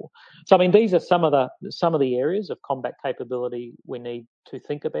in war. So, I mean, these are some of the areas of combat capability we need to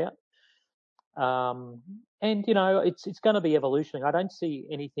think about. And it's going to be evolutionary. I don't see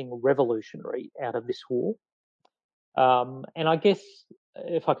anything revolutionary out of this war. And I guess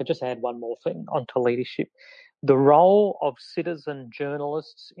if I could just add one more thing onto leadership, the role of citizen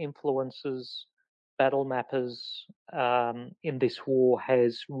journalists, influencers, battle mappers in this war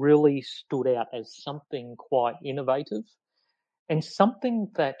has really stood out as something quite innovative and something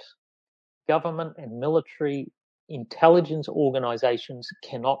that government and military intelligence organisations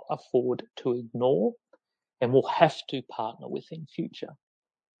cannot afford to ignore and will have to partner with in future.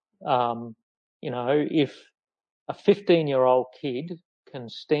 If a 15-year-old kid can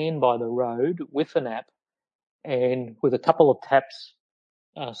stand by the road with an app and with a couple of taps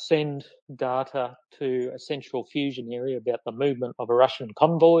send data to a central fusion area about the movement of a Russian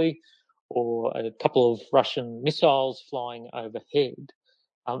convoy or a couple of Russian missiles flying overhead,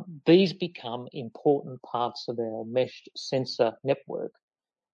 these become important parts of our meshed sensor network.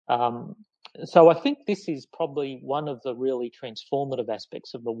 So I think this is probably one of the really transformative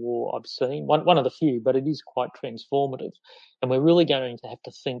aspects of the war I've seen. One of the few, but it is quite transformative. And we're really going to have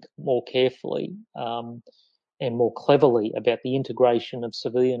to think more carefully and more cleverly about the integration of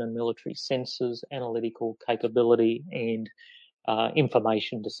civilian and military sensors, analytical capability, and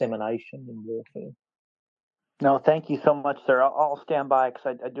information dissemination in warfare. No, thank you so much, sir. I'll stand by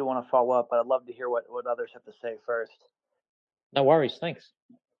because I do want to follow up, but I'd love to hear what others have to say first. No worries. Thanks.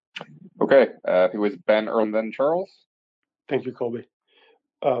 Okay. It was Ben, Earl, and then Charles. Thank you, Colby.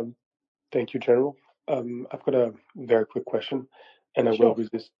 Thank you, General. I've got a very quick question, and I will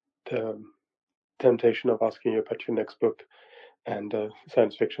resist the temptation of asking you about your next book and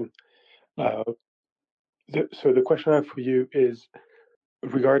science fiction. So the question I have for you is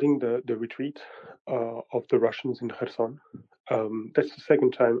regarding the retreat of the Russians in Kherson. That's the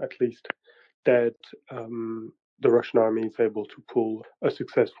second time, at least, that the Russian army is able to pull a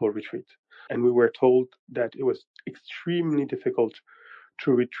successful retreat. And we were told that it was extremely difficult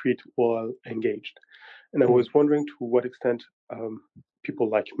to retreat while engaged. And I was wondering to what extent people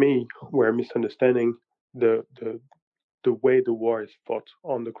like me were misunderstanding the way the war is fought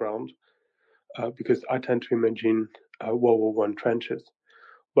on the ground, because I tend to imagine World War One trenches.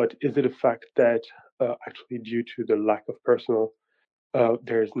 But is it a fact that actually, due to the lack of personnel,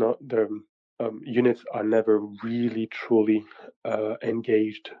 there's not the units are never really truly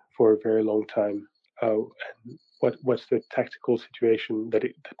engaged for a very long time? And what's the tactical situation that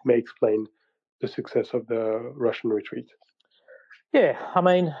may explain the success of the Russian retreat? Yeah, I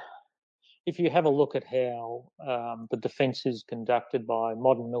mean, if you have a look at how the defence is conducted by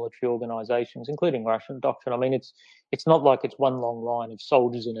modern military organisations, including Russian doctrine, I mean, it's not like it's one long line of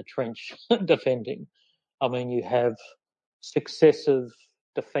soldiers in a trench defending. I mean, you have successive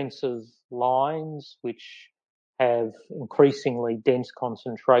defensive lines which have increasingly dense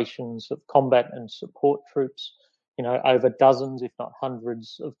concentrations of combat and support troops, over dozens, if not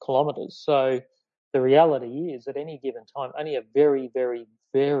hundreds of kilometres. So the reality is, at any given time, only a very, very,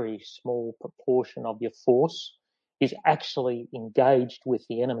 very small proportion of your force is actually engaged with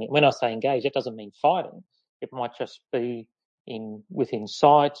the enemy. When I say engaged, that doesn't mean fighting. It might just be within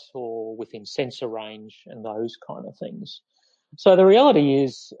sight or within sensor range and those kind of things. So the reality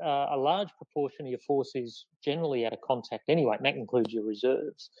is a large proportion of your force is generally out of contact anyway, and that includes your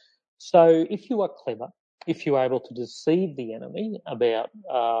reserves. So if you are clever, if you're able to deceive the enemy about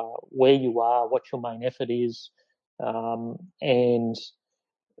where you are, what your main effort is, and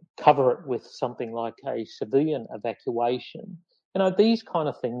cover it with something like a civilian evacuation, these kind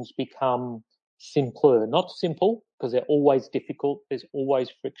of things become simpler. Not simple, because they're always difficult. There's always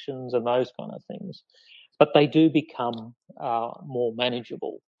frictions and those kind of things. But they do become more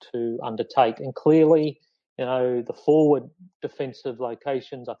manageable to undertake. And clearly, the forward defensive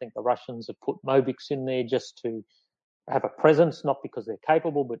locations, I think the Russians have put Mobics in there just to have a presence, not because they're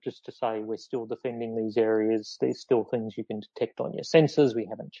capable, but just to say we're still defending these areas. There's still things you can detect on your sensors. We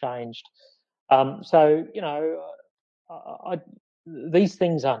haven't changed. These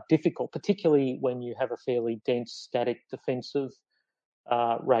things are difficult, particularly when you have a fairly dense static defensive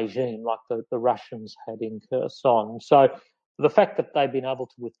regime like the Russians had in Kherson. So the fact that they've been able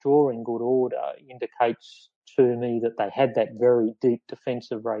to withdraw in good order indicates to me that they had that very deep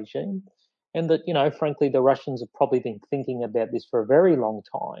defensive regime, and that, frankly, the Russians have probably been thinking about this for a very long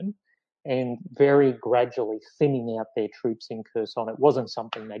time and very gradually thinning out their troops in Kherson. It wasn't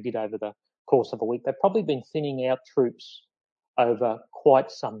something they did over the course of a week. They've probably been thinning out troops over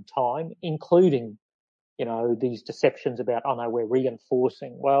quite some time, including these deceptions about, oh no, we're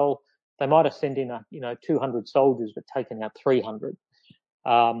reinforcing. Well, they might have sent in 200 soldiers, but taken out 300.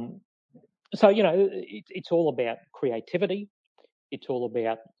 It's all about creativity. It's all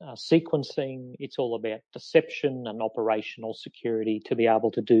about sequencing. It's all about deception and operational security to be able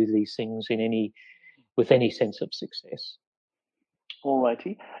to do these things with any sense of success. All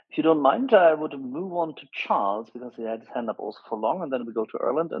righty. If you don't mind, I would move on to Charles, because he had his hand up also for long, and then we go to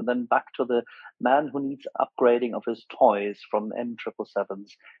Erland, and then back to the man who needs upgrading of his toys from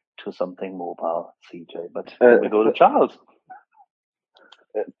M777s to something mobile, CJ. But we go to Charles.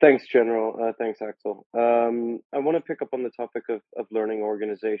 Thanks, General. Thanks, Axel. I want to pick up on the topic of learning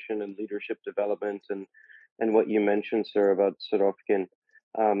organization and leadership development and what you mentioned, sir, about Sorokin.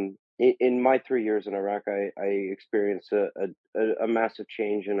 In my 3 years in Iraq, I experienced a massive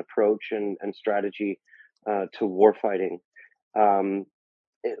change in approach and strategy to warfighting.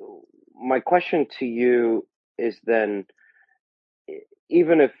 My question to you is then,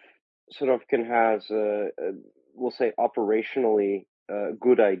 even if Sorokin has, we'll say, operationally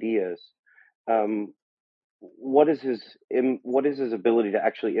good ideas, what is his ability to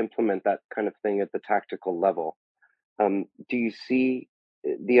actually implement that kind of thing at the tactical level? Do you see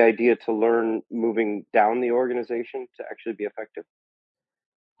the idea to learn moving down the organization to actually be effective?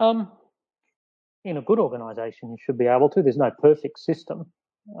 In a good organization, you should be able to. There's no perfect system,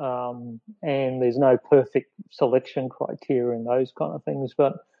 and there's no perfect selection criteria and those kind of things.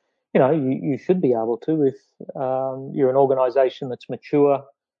 But you should be able to if you're an organization that's mature,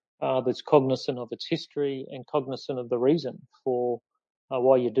 that's cognizant of its history and cognizant of the reason for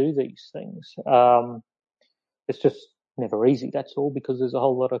why you do these things. It's just never easy. That's all, because there's a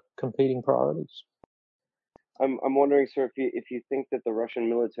whole lot of competing priorities. I'm wondering, sir, if you think that the Russian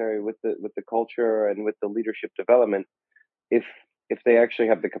military, with the culture and with the leadership development, if they actually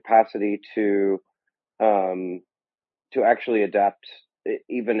have the capacity to actually adapt,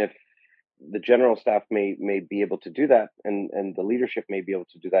 even if the general staff may be able to do that, and the leadership may be able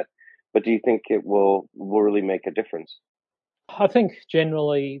to do that, but do you think it will really make a difference? I think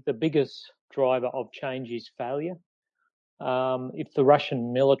generally the biggest driver of change is failure. If the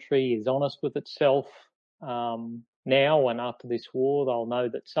Russian military is honest with itself now and after this war, they'll know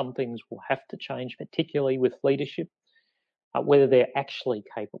that some things will have to change, particularly with leadership. Whether they're actually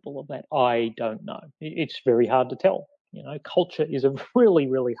capable of that, I don't know. It's very hard to tell. Culture is a really,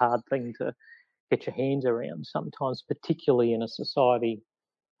 really hard thing to get your hands around sometimes, particularly in a society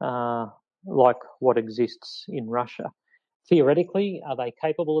like what exists in Russia. Theoretically, are they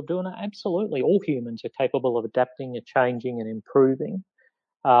capable of doing it? Absolutely. All humans are capable of adapting and changing and improving.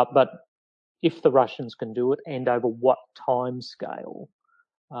 But if the Russians can do it, and over what time scale,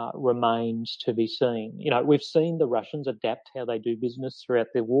 remains to be seen. We've seen the Russians adapt how they do business throughout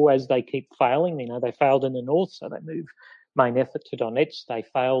the war as they keep failing. They failed in the north, so they moved main effort to Donetsk. They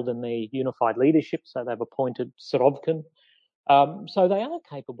failed in their unified leadership, so they've appointed Surovkin. So they are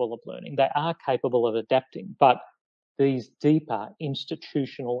capable of learning. They are capable of adapting. But these deeper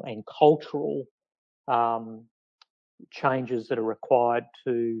institutional and cultural changes that are required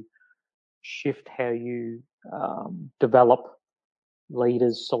to shift how you develop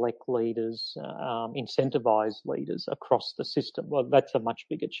leaders, select leaders, incentivize leaders across the system. Well, that's a much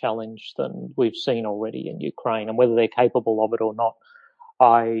bigger challenge than we've seen already in Ukraine, and whether they're capable of it or not,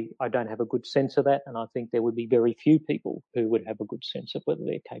 I don't have a good sense of that, and I think there would be very few people who would have a good sense of whether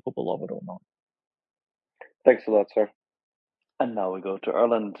they're capable of it or not. Thanks a lot, sir. And now we go to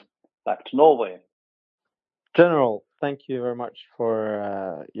Ireland, back to Norway. General, thank you very much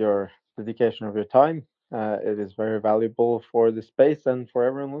for your dedication of your time. It is very valuable for the space and for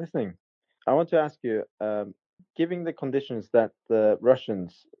everyone listening. I want to ask you, given the conditions that the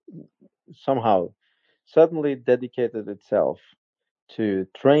Russians somehow suddenly dedicated itself to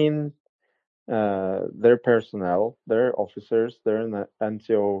train their personnel, their officers, their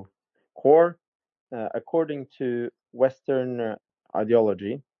NCO corps, according to Western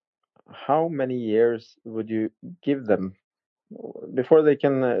ideology, how many years would you give them before they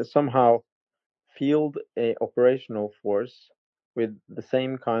can somehow field a operational force with the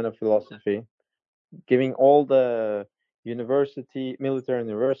same kind of philosophy, giving all the military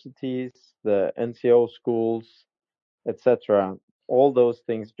universities, the NCO schools, etc., all those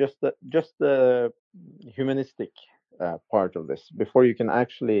things, just the humanistic part of this, before you can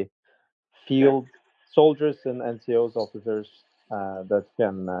actually field soldiers and NCOs officers that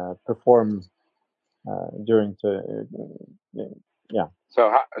can perform during yeah.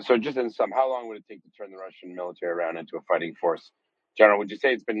 So just in sum, how long would it take to turn the Russian military around into a fighting force? General, would you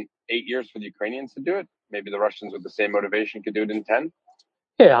say it's been 8 years for the Ukrainians to do it? Maybe the Russians with the same motivation could do it in 10?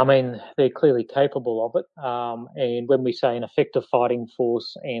 Yeah, they're clearly capable of it. And when we say an effective fighting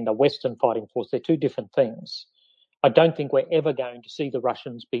force and a Western fighting force, they're two different things. I don't think we're ever going to see the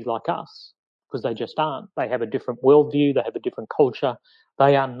Russians be like us, because they just aren't. They have a different worldview. They have a different culture.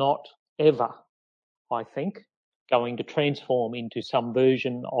 They are not ever, I think, going to transform into some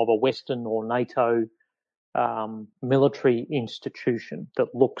version of a Western or NATO military institution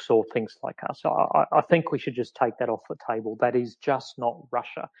that looks or thinks like us. I think we should just take that off the table. That is just not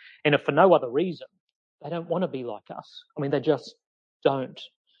Russia. And if for no other reason, they don't want to be like us. They just don't.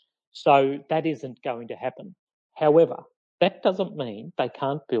 So that isn't going to happen. However, that doesn't mean they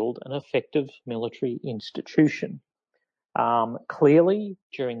can't build an effective military institution. Clearly,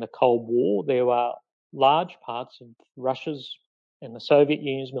 during the Cold War, there were large parts of Russia's and the Soviet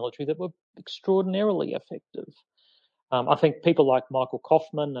Union's military that were extraordinarily effective. I think people like Michael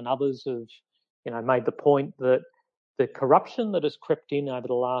Kaufman and others have, made the point that the corruption that has crept in over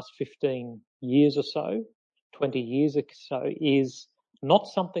the last 15 years or so, 20 years or so, is not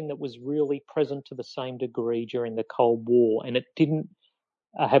something that was really present to the same degree during the Cold War, and it didn't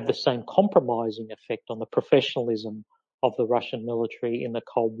have the same compromising effect on the professionalism of the Russian military in the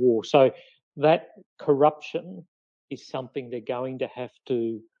Cold War. So that corruption is something they're going to have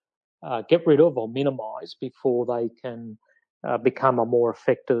to get rid of or minimize before they can become a more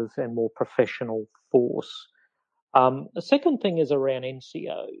effective and more professional force. The second thing is around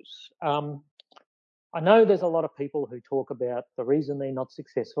NCOs. I know there's a lot of people who talk about the reason they're not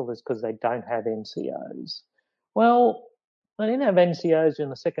successful is because they don't have NCOs. Well, they didn't have NCOs during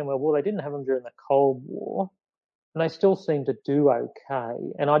the Second World War. They didn't have them during the Cold War. and they still seem to do okay.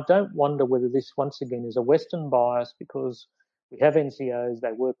 And I don't wonder whether this, once again, is a Western bias because we have NCOs,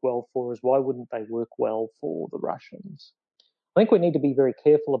 they work well for us. Why wouldn't they work well for the Russians? I think we need to be very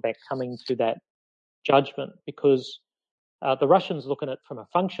careful about coming to that judgment because the Russians look at it from a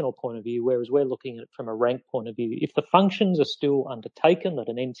functional point of view, whereas we're looking at it from a rank point of view. If the functions are still undertaken that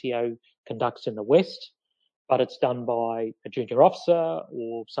an NCO conducts in the West, but it's done by a junior officer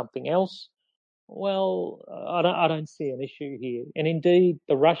or something else, well, I don't see an issue here. And indeed,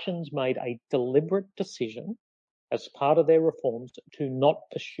 the Russians made a deliberate decision as part of their reforms to not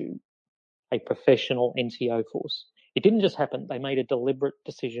pursue a professional NCO force. It didn't just happen. They made a deliberate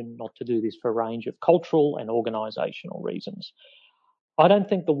decision not to do this for a range of cultural and organisational reasons. I don't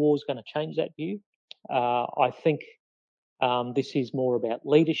think the war is going to change that view. I think this is more about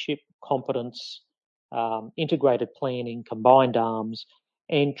leadership, competence, integrated planning, combined arms,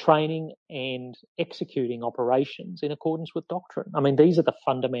 and training and executing operations in accordance with doctrine. I mean, these are the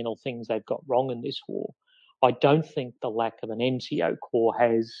fundamental things they've got wrong in this war. I don't think the lack of an NCO corps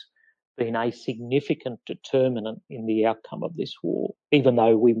has been a significant determinant in the outcome of this war, even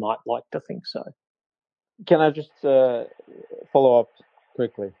though we might like to think so. Can I just follow up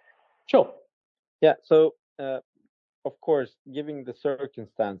quickly? Sure. Yeah, so of course, given the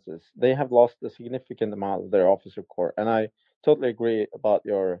circumstances, they have lost a significant amount of their officer corps, and I totally agree about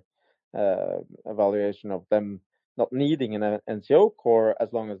your evaluation of them not needing an NCO corps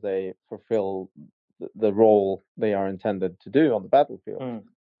as long as they fulfill the role they are intended to do on the battlefield.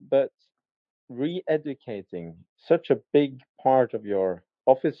 But re-educating such a big part of your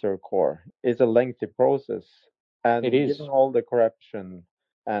officer corps is a lengthy process, and it is. given all the corruption,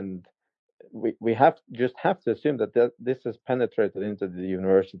 and we have to assume that this has penetrated into the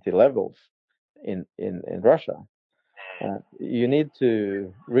university levels in Russia. You need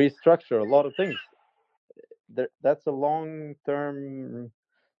to restructure a lot of things. That's a long-term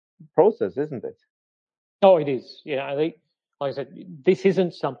process, isn't it? Oh, it is. Yeah, like I said, this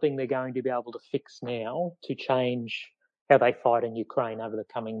isn't something they're going to be able to fix now to change how they fight in Ukraine over the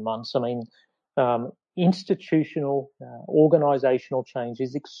coming months. I mean, institutional, organisational change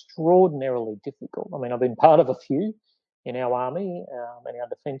is extraordinarily difficult. I mean, I've been part of a few in our army and our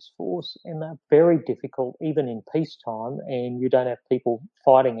defence force, and they're very difficult even in peacetime, and you don't have people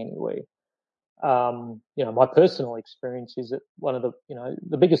fighting anywhere. My personal experience is that one of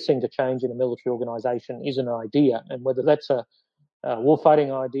the biggest thing to change in a military organisation is an idea, and whether that's a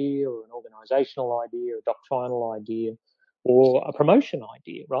warfighting idea or an organisational idea, a doctrinal idea, or a promotion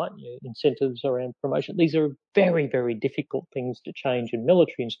idea, right? Incentives around promotion. These are very, very difficult things to change in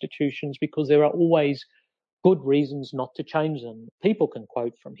military institutions because there are always good reasons not to change them. People can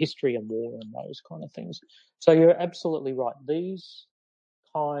quote from history and war and those kind of things. So you're absolutely right. These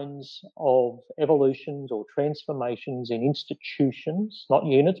kinds of evolutions or transformations in institutions, not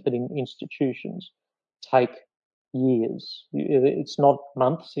units, but in institutions, take years. It's not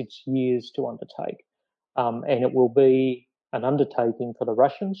months, it's years to undertake. And it will be an undertaking for the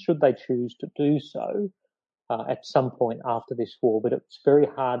Russians, should they choose to do so, at some point after this war. But it's very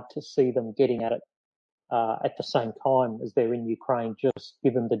hard to see them getting at it at the same time as they're in Ukraine, just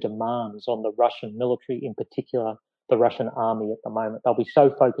given the demands on the Russian military, in particular the Russian army at the moment. They'll be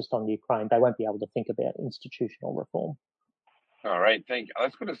so focused on Ukraine, they won't be able to think about institutional reform. All right, thank you.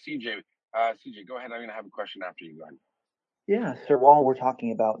 Let's go to CJ. CJ, go ahead. I'm going to have a question after you go ahead. Yeah, sir. While we're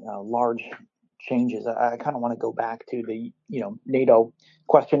talking about large changes, I kind of want to go back to the NATO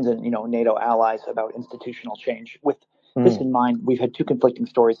questions and NATO allies about institutional change. With this in mind, we've had two conflicting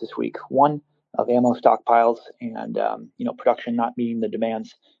stories this week. One of ammo stockpiles and production not meeting the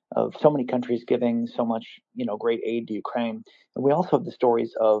demands of so many countries giving so much great aid to Ukraine. And we also have the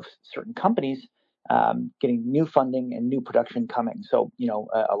stories of certain companies getting new funding and new production coming. So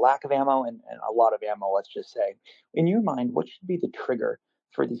a lack of ammo and a lot of ammo, let's just say. In your mind, what should be the trigger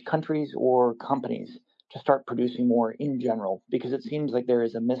for these countries or companies to start producing more in general? Because it seems like there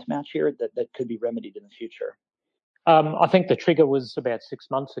is a mismatch here that could be remedied in the future. I think the trigger was about 6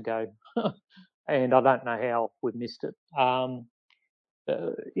 months ago, and I don't know how we've missed it.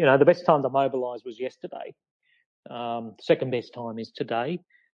 The best time to mobilise was yesterday. Second best time is today.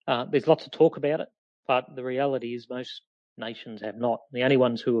 There's lots of talk about it, but the reality is most nations have not. The only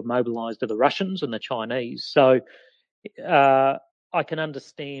ones who have mobilised are the Russians and the Chinese. So I can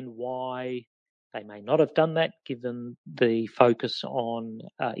understand why they may not have done that, given the focus on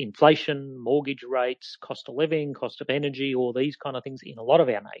inflation, mortgage rates, cost of living, cost of energy, all these kind of things in a lot of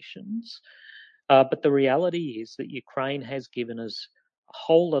our nations. But the reality is that Ukraine has given us a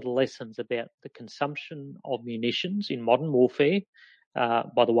whole lot of lessons about the consumption of munitions in modern warfare.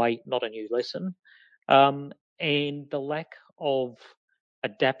 By the way, not a new lesson. and the lack of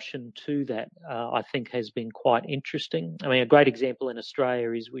adaptation to that, I think, has been quite interesting. I mean, a great example in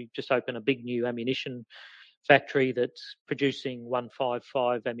Australia is we've just opened a big new ammunition factory that's producing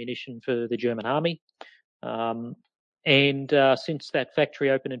 155 ammunition for the German army. And since that factory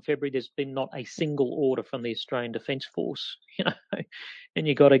opened in February, there's been not a single order from the Australian Defence Force. And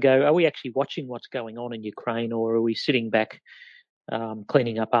you got to go, are we actually watching what's going on in Ukraine, or are we sitting back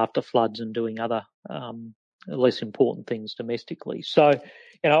cleaning up after floods and doing other less important things domestically? So,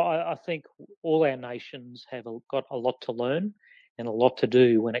 I think all our nations have got a lot to learn and a lot to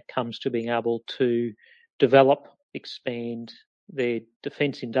do when it comes to being able to develop, expand their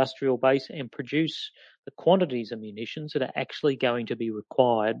defence industrial base and produce the quantities of munitions that are actually going to be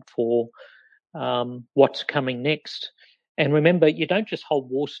required for what's coming next. And remember, you don't just hold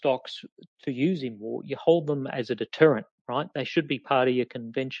war stocks to use in war, you hold them as a deterrent, right? They should be part of your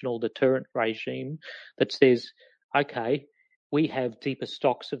conventional deterrent regime that says, okay, we have deeper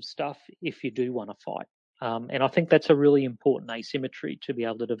stocks of stuff if you do want to fight. And I think that's a really important asymmetry to be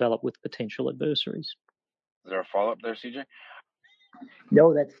able to develop with potential adversaries. Is there a follow-up there, CJ?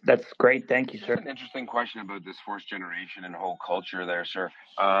 No, that's great. Thank you, sir. An interesting question about this fourth generation and whole culture there, sir.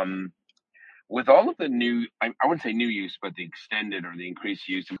 With all of the new, I wouldn't say new use, but the extended or the increased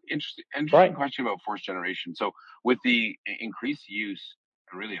use, interesting question about fourth generation. So with the increased use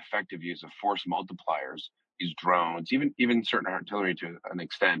and really effective use of force multipliers, these drones, even certain artillery to an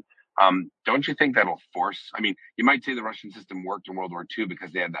extent, don't you think that'll force? I mean, you might say the Russian system worked in World War II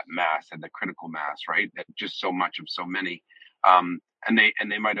because they had that mass, had the critical mass, right? That just so much of so many. And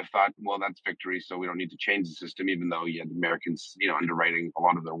they might have thought, well, that's victory, so we don't need to change the system, even though you had the Americans, underwriting a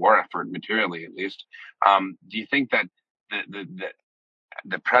lot of their war effort materially, at least. Do you think that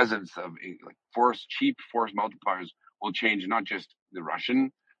the presence of cheap force multipliers will change not just the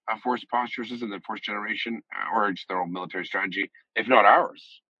Russian force posture system, the fourth generation, or just their own military strategy, if not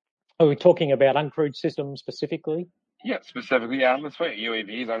ours? Are we talking about uncrewed systems specifically? Yeah, specifically, yeah. Let's wait.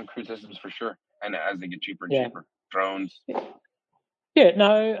 UAVs, uncrewed systems for sure, and as they get cheaper and cheaper, drones. Yeah,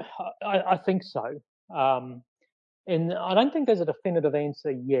 no, I think so. And I don't think there's a definitive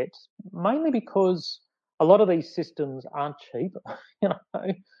answer yet, mainly because a lot of these systems aren't cheap.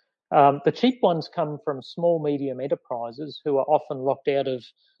 The cheap ones come from small, medium enterprises who are often locked out of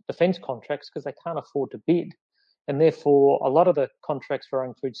defence contracts because they can't afford to bid. And therefore, a lot of the contracts for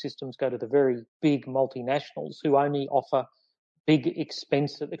uncrewed systems go to the very big multinationals who only offer big,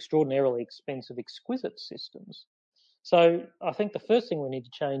 expensive, extraordinarily expensive, exquisite systems. So I think the first thing we need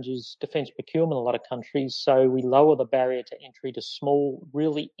to change is defence procurement in a lot of countries, so we lower the barrier to entry to small,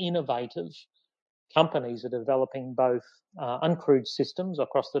 really innovative companies that are developing both uncrewed systems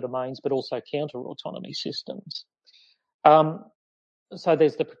across the domains, but also counter-autonomy systems. So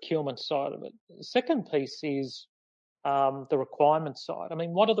there's the procurement side of it. The second piece is the requirement side. I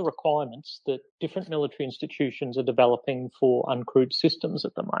mean, what are the requirements that different military institutions are developing for uncrewed systems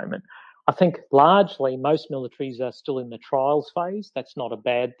at the moment? I think largely most militaries are still in the trials phase. That's not a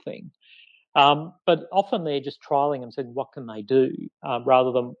bad thing. But often they're just trialing and saying, what can they do,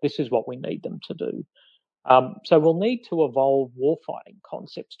 rather than this is what we need them to do. So we'll need to evolve warfighting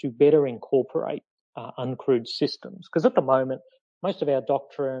concepts to better incorporate uncrewed systems, because at the moment, most of our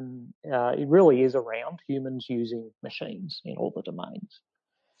doctrine, it really is around humans using machines in all the domains.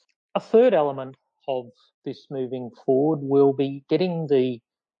 A third element of this moving forward will be getting the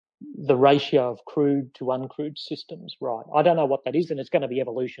ratio of crewed to uncrewed systems right. I don't know what that is, and it's going to be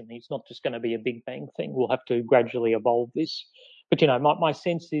evolution. It's not just going to be a big bang thing. We'll have to gradually evolve this. But, my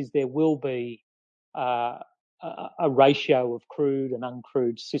sense is there will be a ratio of crewed and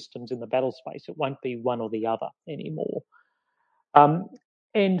uncrewed systems in the battle space. It won't be one or the other anymore.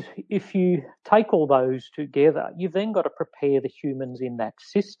 And if you take all those together, you've then got to prepare the humans in that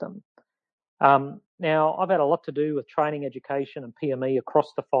system. Now, I've had a lot to do with training, education and PME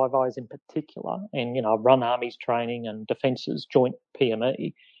across the Five Eyes in particular. And, I've run Army's training and Defence's joint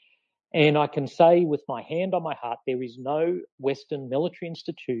PME. And I can say with my hand on my heart, there is no Western military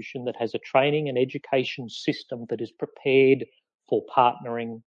institution that has a training and education system that is prepared for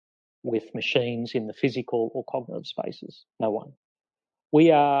partnering with machines in the physical or cognitive spaces. No one.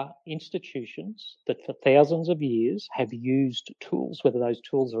 We are institutions that for thousands of years have used tools, whether those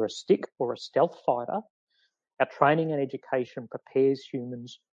tools are a stick or a stealth fighter. Our training and education prepares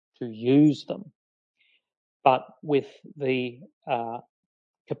humans to use them. But with the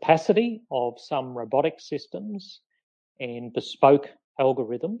capacity of some robotic systems and bespoke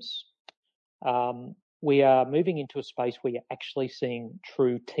algorithms, we are moving into a space where you're actually seeing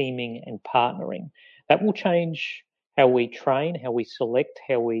true teaming and partnering. That will change how we train, how we select,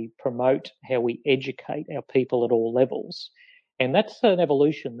 how we promote, how we educate our people at all levels. And that's an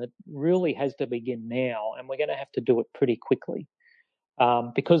evolution that really has to begin now, and we're going to have to do it pretty quickly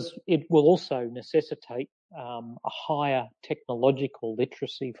because it will also necessitate a higher technological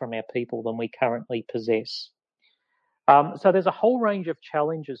literacy from our people than we currently possess. So there's a whole range of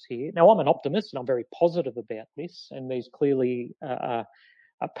challenges here. Now, I'm an optimist and I'm very positive about this, and there's clearly a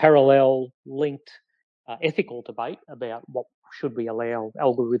parallel linked ethical debate about what should we allow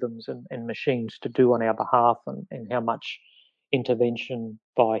algorithms and machines to do on our behalf and how much intervention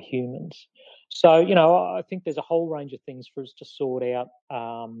by humans. So, you know, I think there's a whole range of things for us to sort out,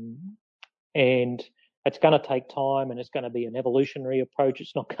 and it's going to take time, and it's going to be an evolutionary approach.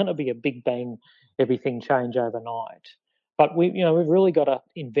 It's not going to be a big bang, everything change overnight. But we've really got to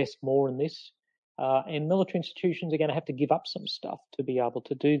invest more in this, and military institutions are going to have to give up some stuff to be able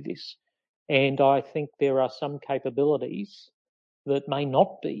to do this. And I think there are some capabilities that may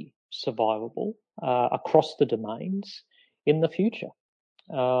not be survivable across the domains in the future.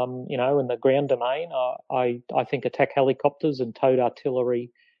 In the ground domain, I think attack helicopters and towed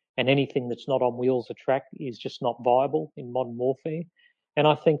artillery and anything that's not on wheels or track is just not viable in modern warfare. And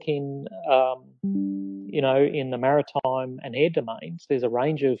I think in the maritime and air domains, there's a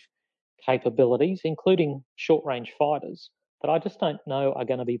range of capabilities, including short-range fighters, that I just don't know are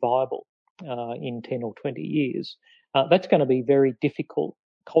going to be viable in 10 or 20 years. That's going to be very difficult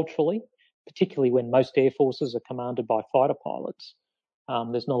culturally, particularly when most air forces are commanded by fighter pilots.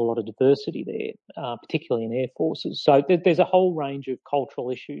 There's not a lot of diversity there, particularly in air forces. So there's a whole range of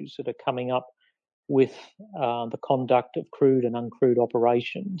cultural issues that are coming up with the conduct of crewed and uncrewed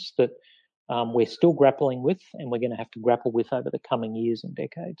operations that we're still grappling with, and we're going to have to grapple with over the coming years and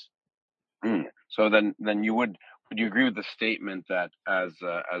decades. So then would you agree with the statement that as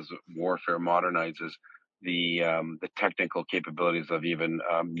warfare modernizes, the technical capabilities of even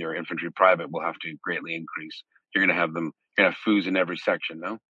your infantry private will have to greatly increase? You're going to have FOOs in every section,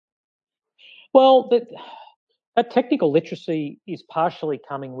 no? Well, that technical literacy is partially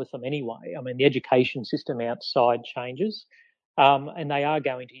coming with them anyway. I mean, the education system outside changes, and they are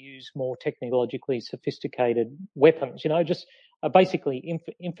going to use more technologically sophisticated weapons. Just basically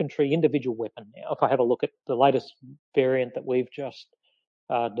infantry individual weapon. Now, if I have a look at the latest variant that we've just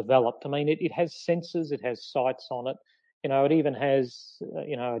developed, I mean, it has sensors, it has sights on it. It even has,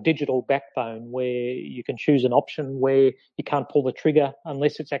 a digital backbone where you can choose an option where you can't pull the trigger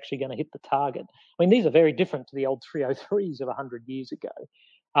unless it's actually going to hit the target. I mean, these are very different to the old 303s of 100 years ago.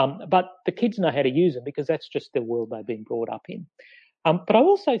 But the kids know how to use them because that's just the world they've been brought up in. But I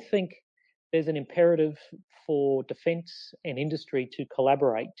also think there's an imperative for defence and industry to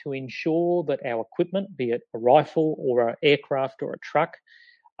collaborate to ensure that our equipment, be it a rifle or an aircraft or a truck,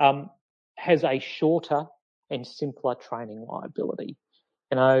 has a shorter and simpler training liability.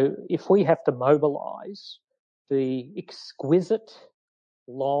 If we have to mobilise the exquisite,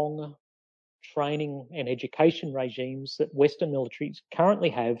 long training and education regimes that Western militaries currently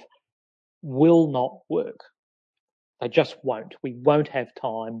have, will not work. They just won't. We won't have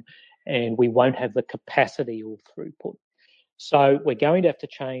time, and we won't have the capacity or throughput. So we're going to have to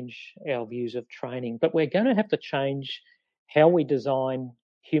change our views of training, but we're going to have to change how we design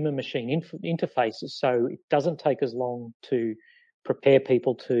human-machine interfaces so it doesn't take as long to prepare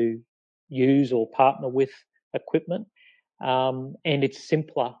people to use or partner with equipment, and it's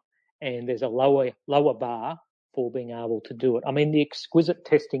simpler, and there's a lower bar for being able to do it. I mean, the exquisite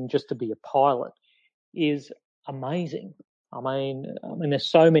testing just to be a pilot is amazing. I mean, there's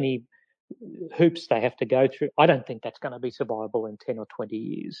so many hoops they have to go through. I don't think that's going to be survivable in 10 or 20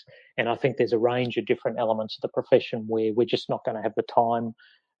 years. And I think there's a range of different elements of the profession where we're just not going to have the time,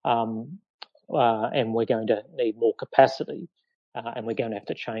 and we're going to need more capacity, and we're going to have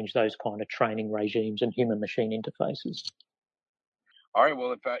to change those kind of training regimes and human-machine interfaces. All right.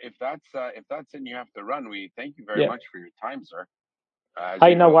 Well, if that's it, you have to run. We thank you very much for your time, sir.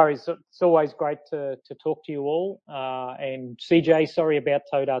 Hey, no worries. It's always great to talk to you all. And CJ, sorry about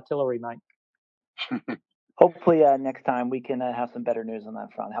towed artillery, mate. Hopefully next time we can have some better news on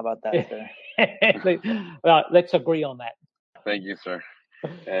that front. How about that, sir? Well, let's agree on that. Thank you, sir.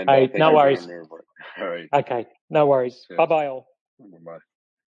 And hey, no worries. All right. Okay, no worries. Yes. Bye-bye all. Bye-bye.